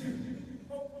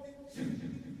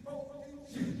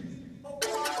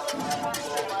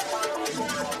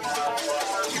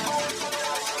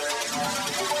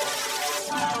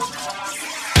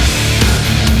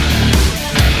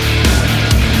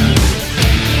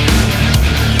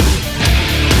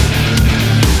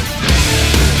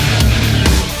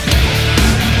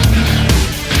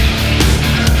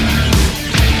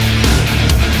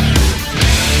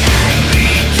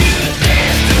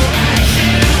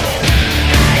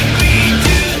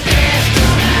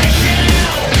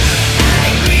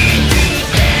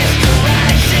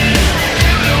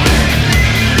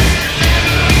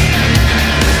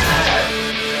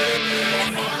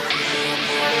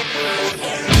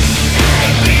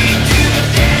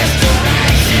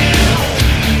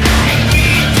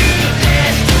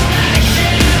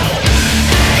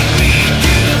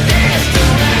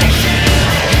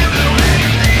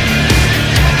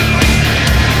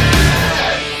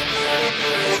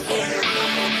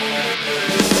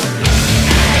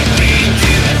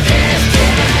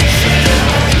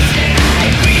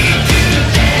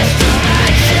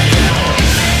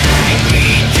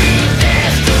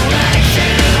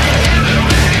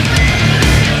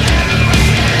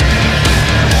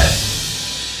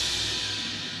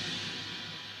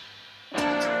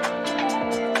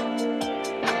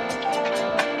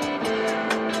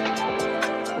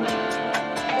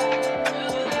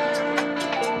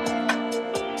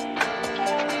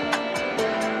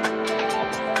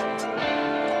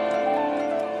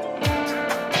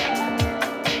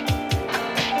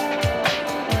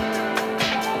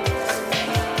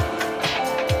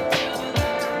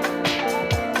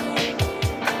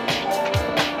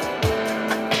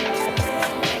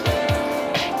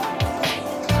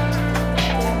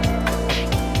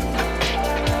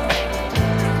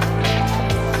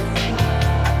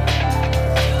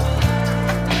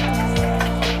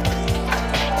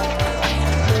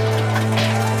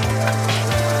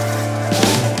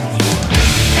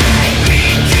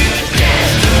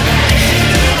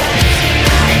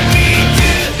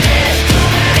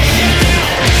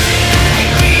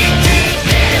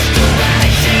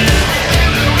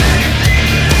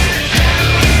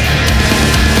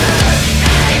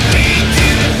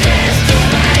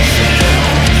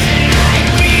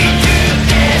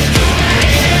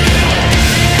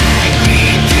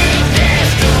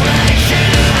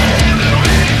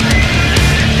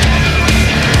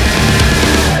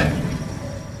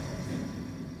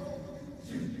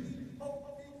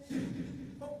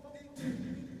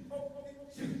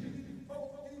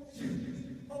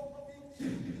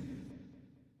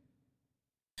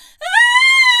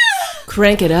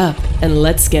 Crank it up and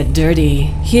let's get dirty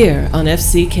here on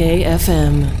FCK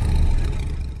FM.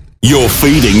 You're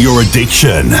feeding your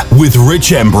addiction with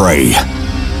Rich Embury. You're looking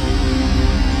back.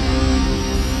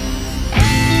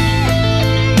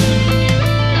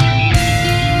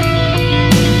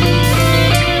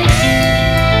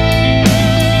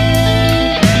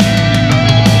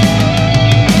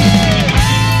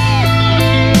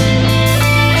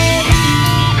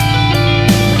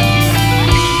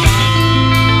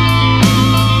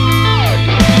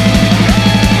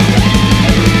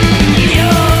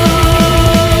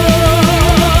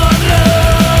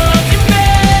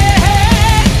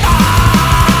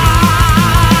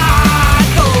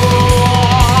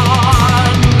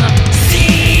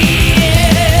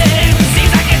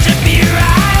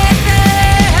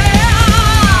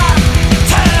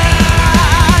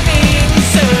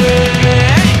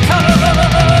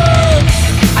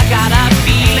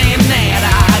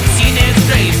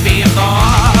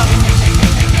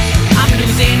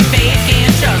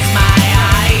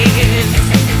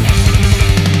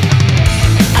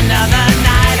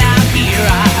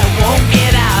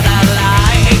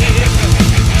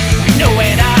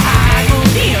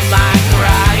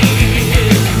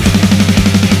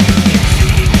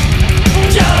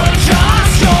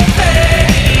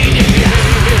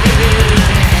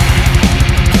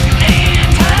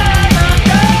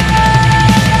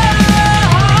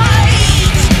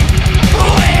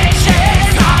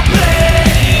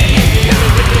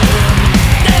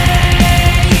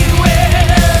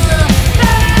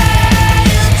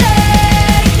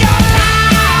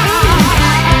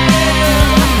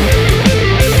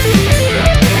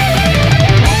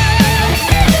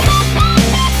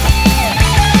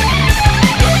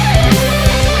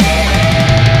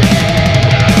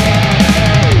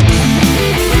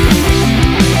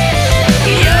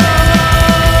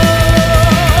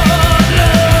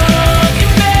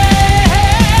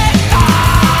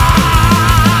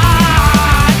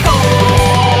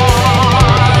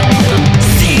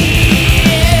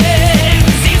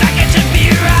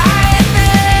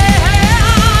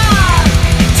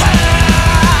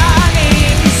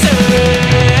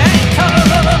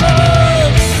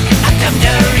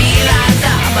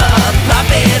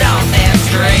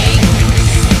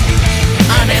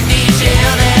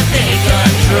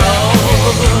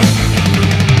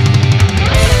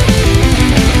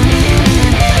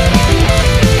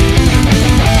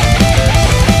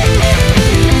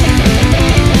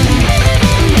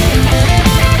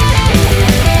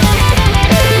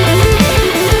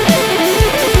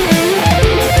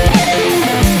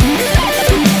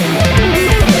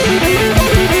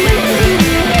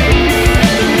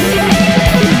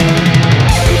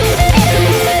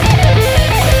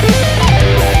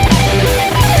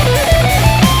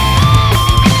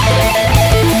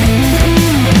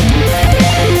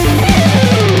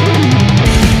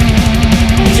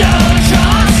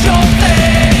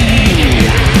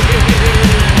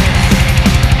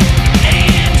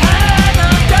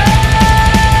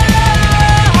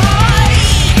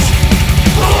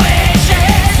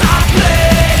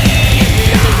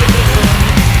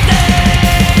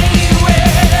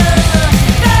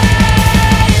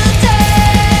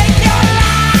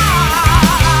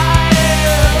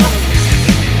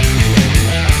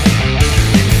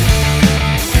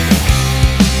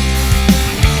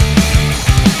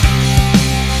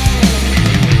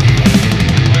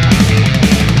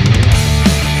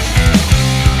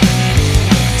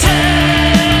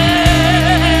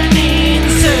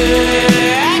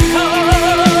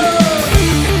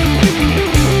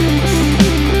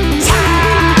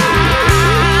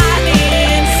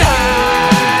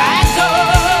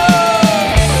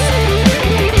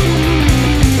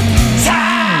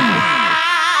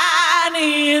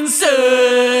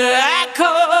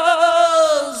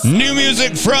 New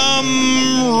music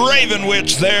from Raven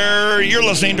Witch there. You're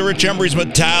listening to Rich Embury's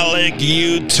Metallic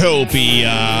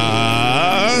Utopia.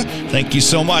 Thank you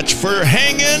so much for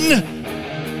hanging.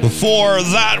 Before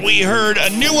that, we heard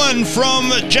a new one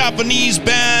from Japanese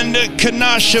band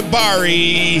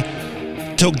Kanashibari,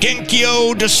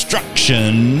 Togenkyo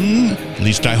Destruction. At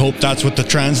least I hope that's what the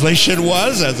translation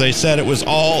was. As I said, it was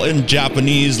all in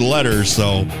Japanese letters,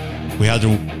 so we had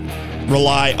to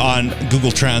rely on Google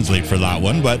Translate for that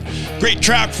one. But great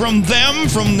track from them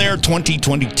from their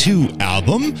 2022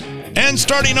 album. And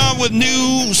starting on with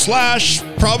new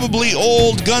 / probably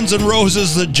old Guns N'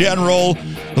 Roses, The General,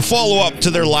 the follow-up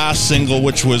to their last single,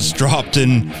 which was dropped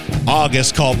in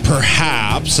August, called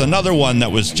Perhaps. Another one that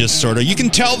was just sort of, you can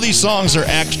tell these songs are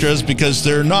extras because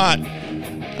they're not,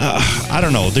 I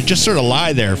don't know, they just sort of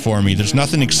lie there for me. There's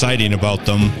nothing exciting about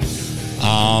them.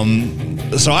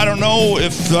 So I don't know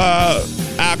if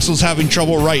Axl's having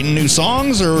trouble writing new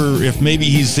songs, or if maybe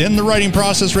he's in the writing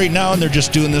process right now and they're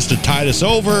just doing this to tide us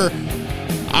over.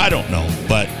 I don't know,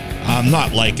 but I'm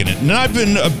not liking it. And I've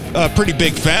been a pretty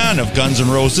big fan of Guns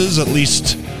N' Roses, at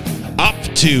least up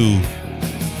to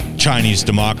Chinese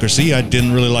Democracy. I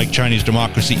didn't really like Chinese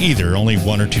Democracy either, only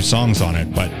 1 or 2 songs on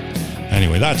it, but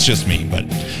anyway, that's just me. But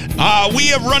we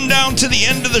have run down to the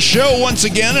end of the show once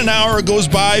again. An hour goes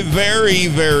by very,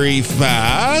 very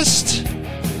fast.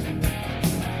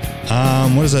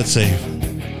 What does that say?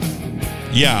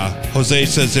 Yeah, Jose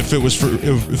says if it was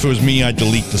me, I'd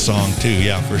delete the song too.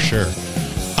 Yeah, for sure.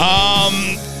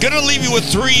 Gonna leave you with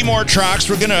 3 more tracks.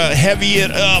 We're gonna heavy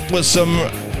it up with some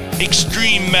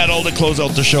extreme metal to close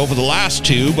out the show for the last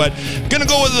 2, but gonna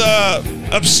go with a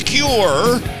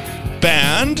obscure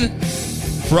band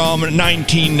from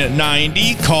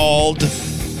 1990 called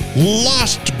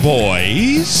Lost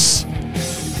Boys.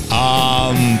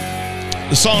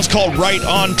 The song's called Right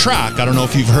on Track. I don't know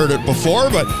if you've heard it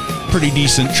before, but pretty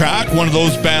decent track. One of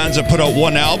those bands that put out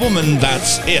 1 album and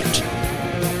that's it.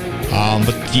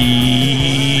 But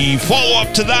the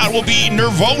follow-up to that will be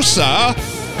Nervosa,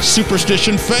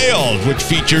 Superstition Failed, which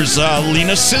features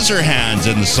Lena Scissorhands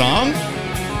in the song.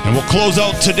 And we'll close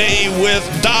out today with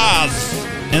Daz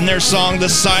and their song The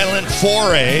Silent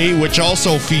Foray, which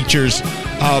also features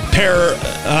Per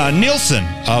Nielsen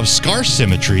of Scar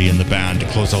Symmetry in the band to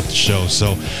close out the show.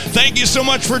 So thank you so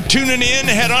much for tuning in.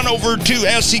 Head on over to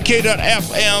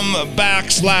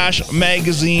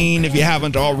fck.fm/magazine if you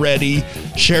haven't already.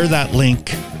 Share that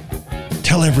link.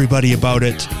 Tell everybody about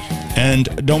it. And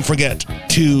don't forget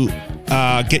to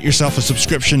get yourself a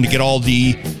subscription to get all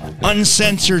the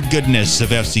uncensored goodness of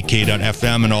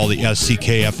fck.fm and all the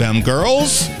SCKFM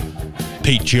girls.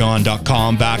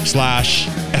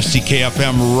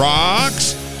 Patreon.com/FCKFM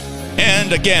rocks.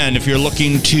 And again, if you're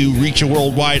looking to reach a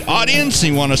worldwide audience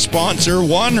and you want to sponsor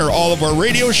one or all of our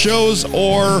radio shows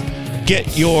or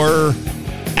get your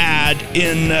ad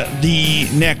in the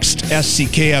next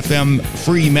SCKFM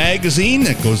free magazine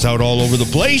that goes out all over the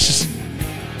place,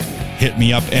 hit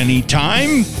me up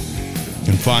anytime. You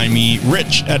can find me,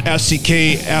 Rich, at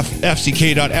fck.fm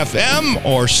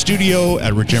or studio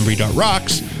at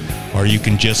richembry.rocks. Or you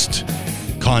can just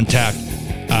contact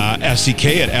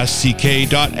FCK at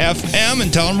fck.fm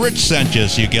and tell them Rich sent you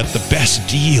so you get the best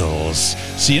deals.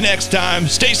 See you next time.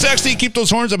 Stay sexy, keep those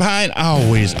horns up high, and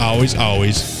always, always,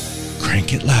 always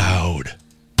crank it loud.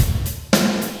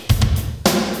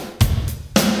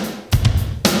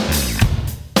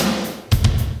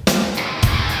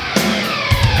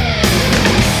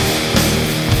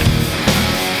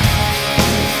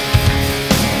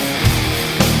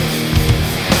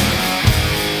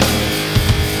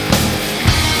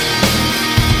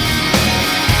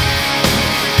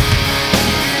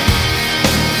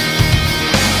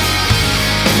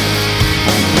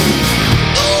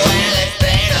 Well, it's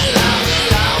been a long,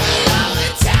 long, long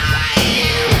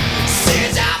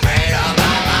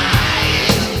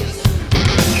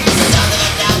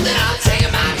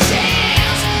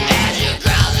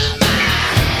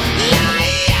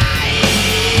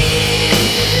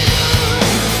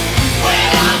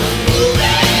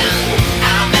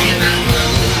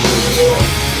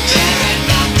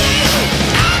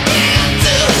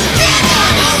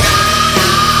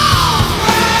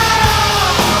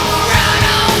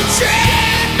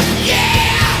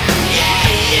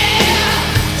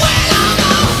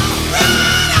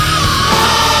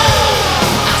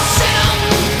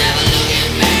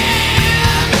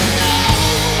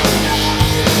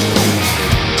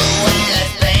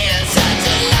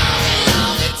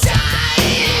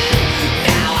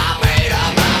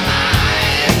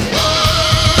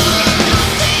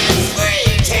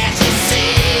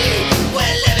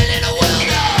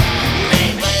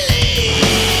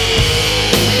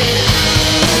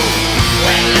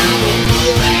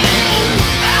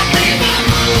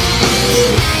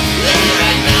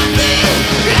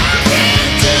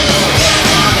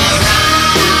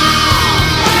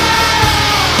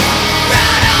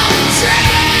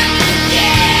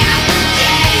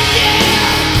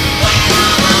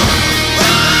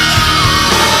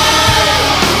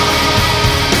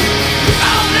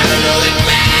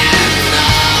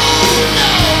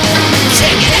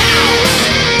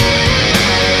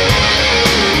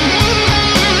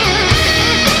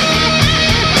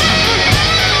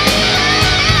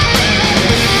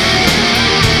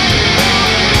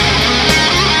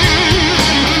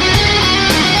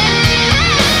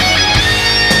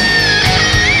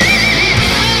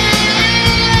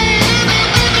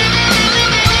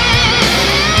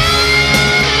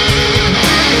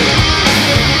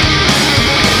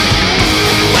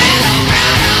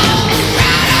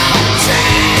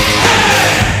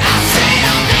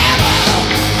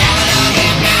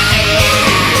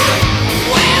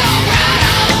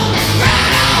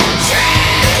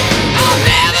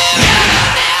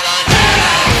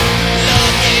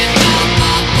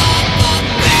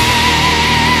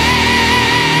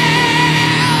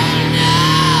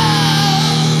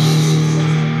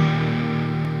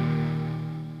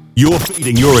You're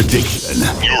feeding your addiction.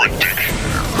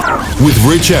 With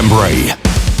Rich Embury.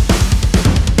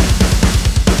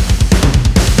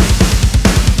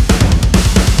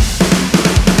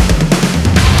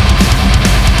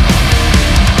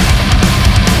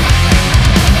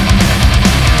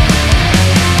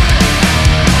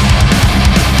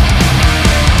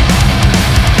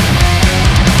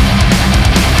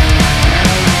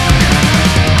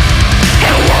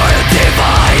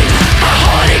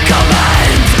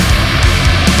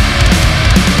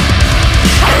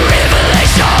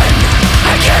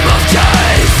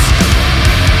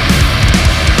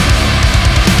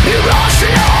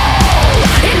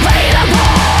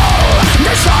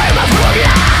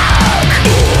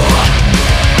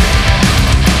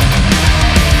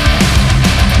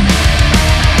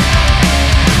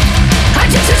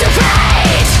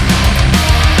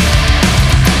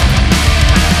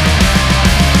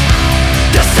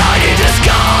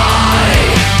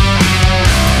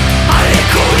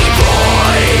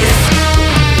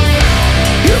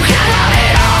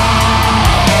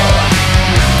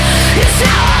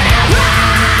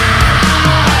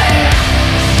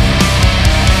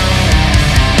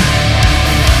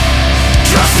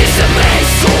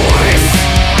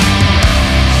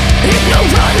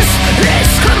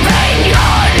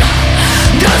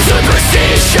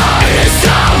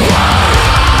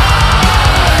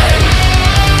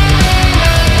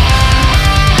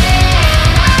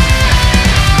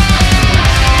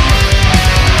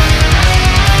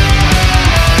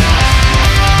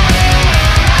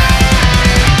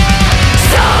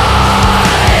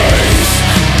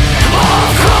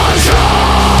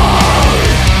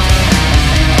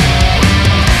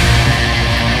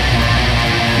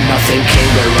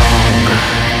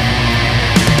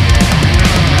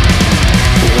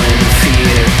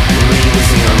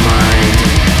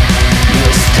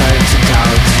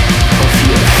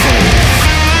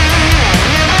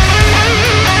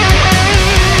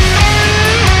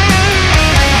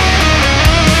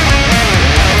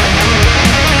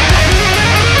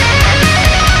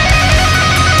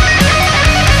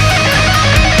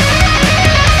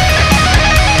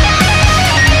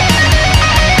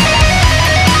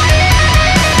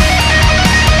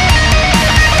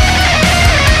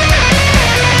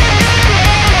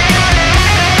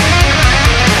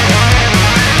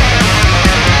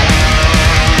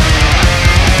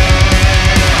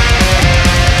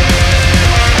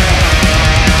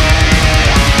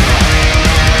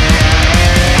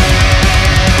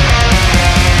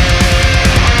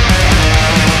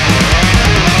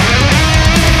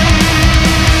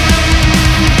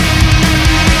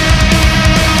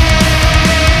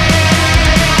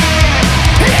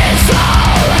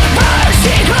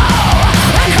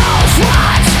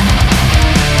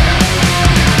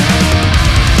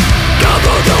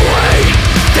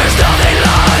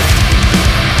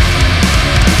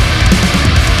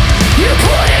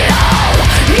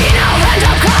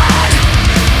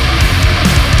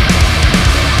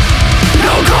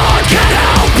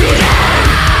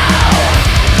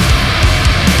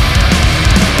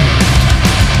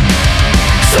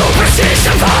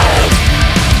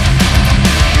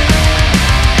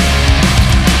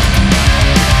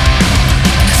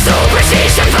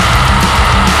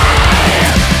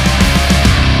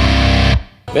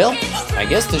 Bill, I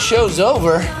guess the show's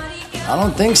over. I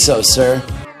don't think so, sir.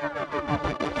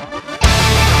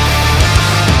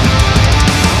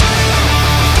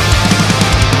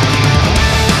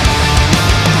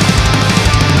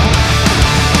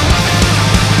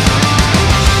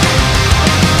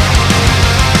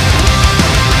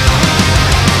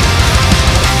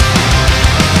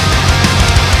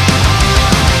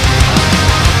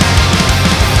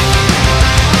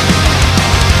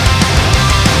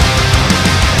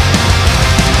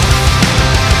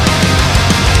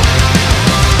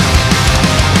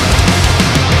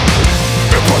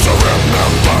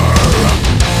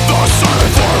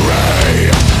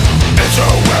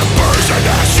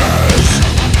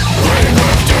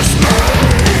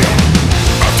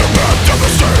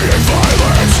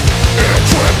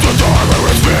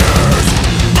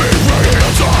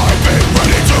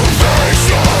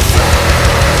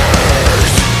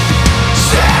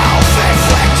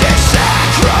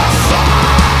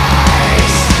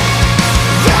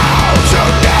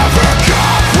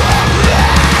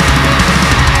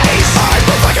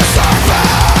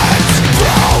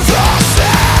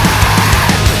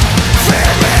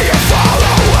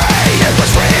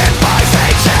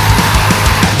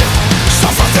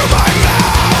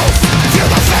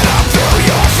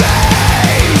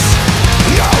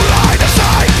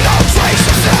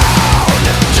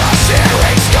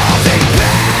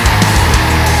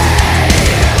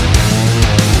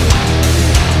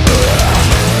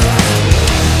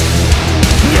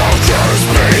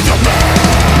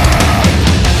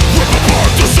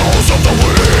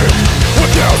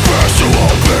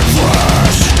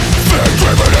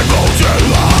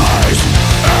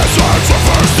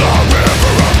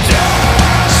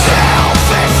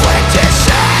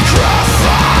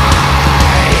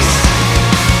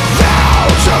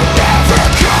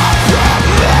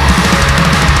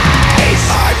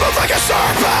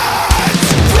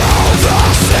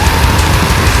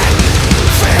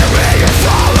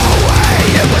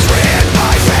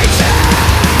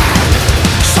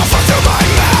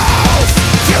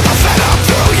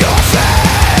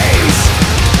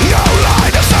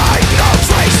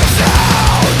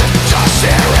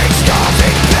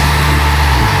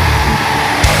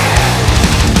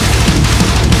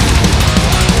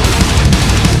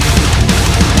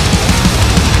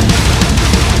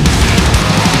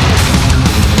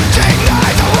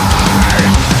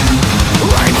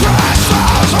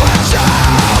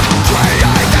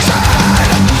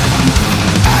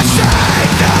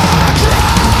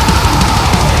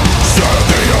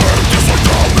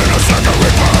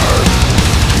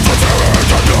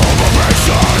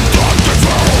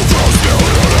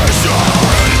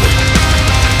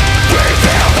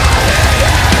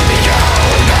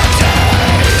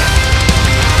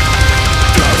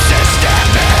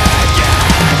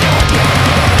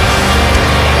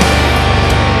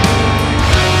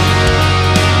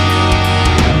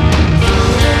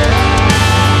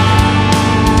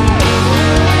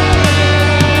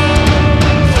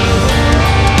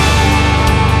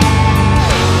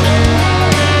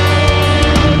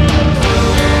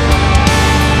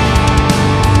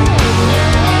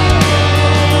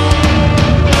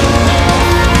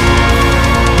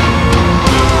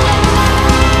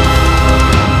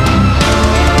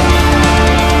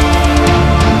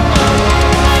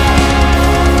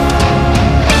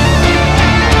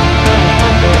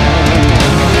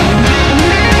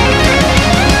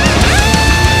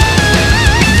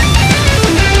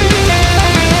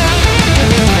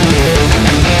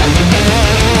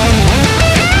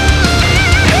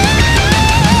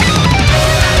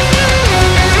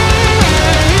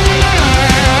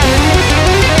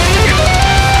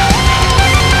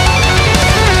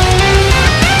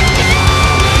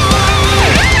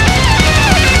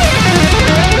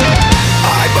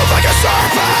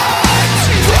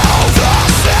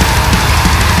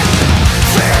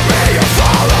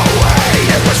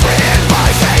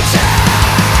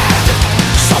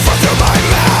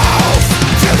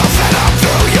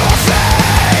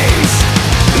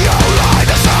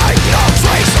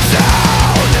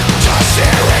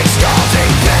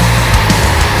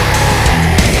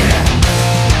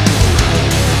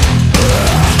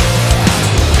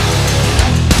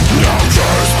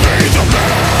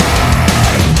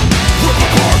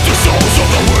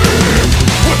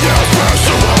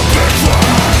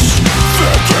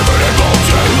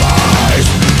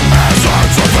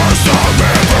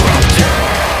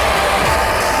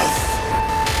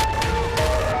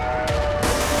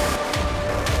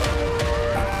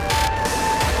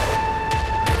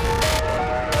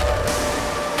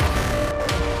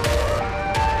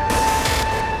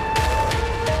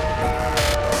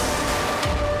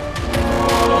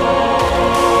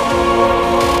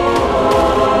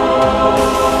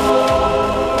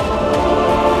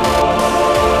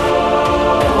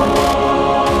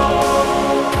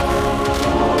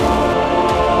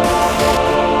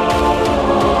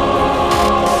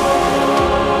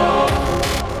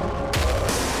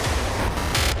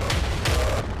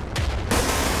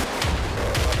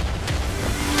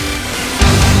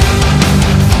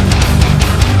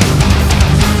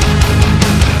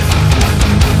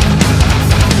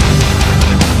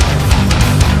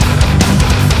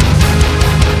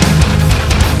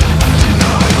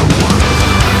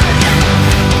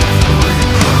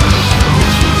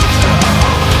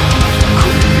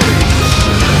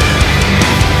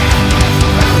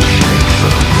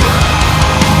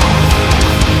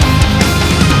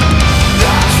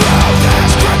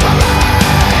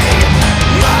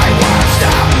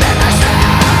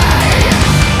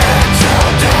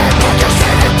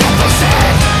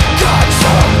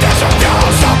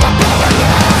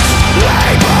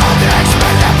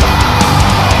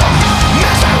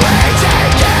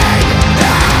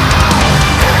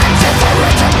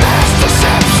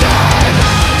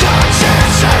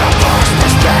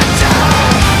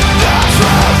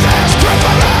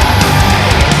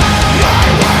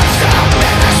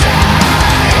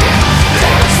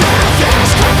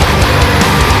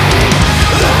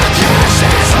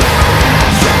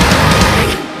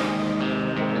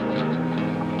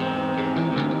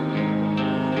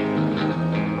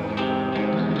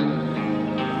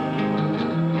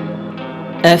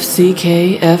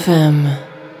 FCK FM.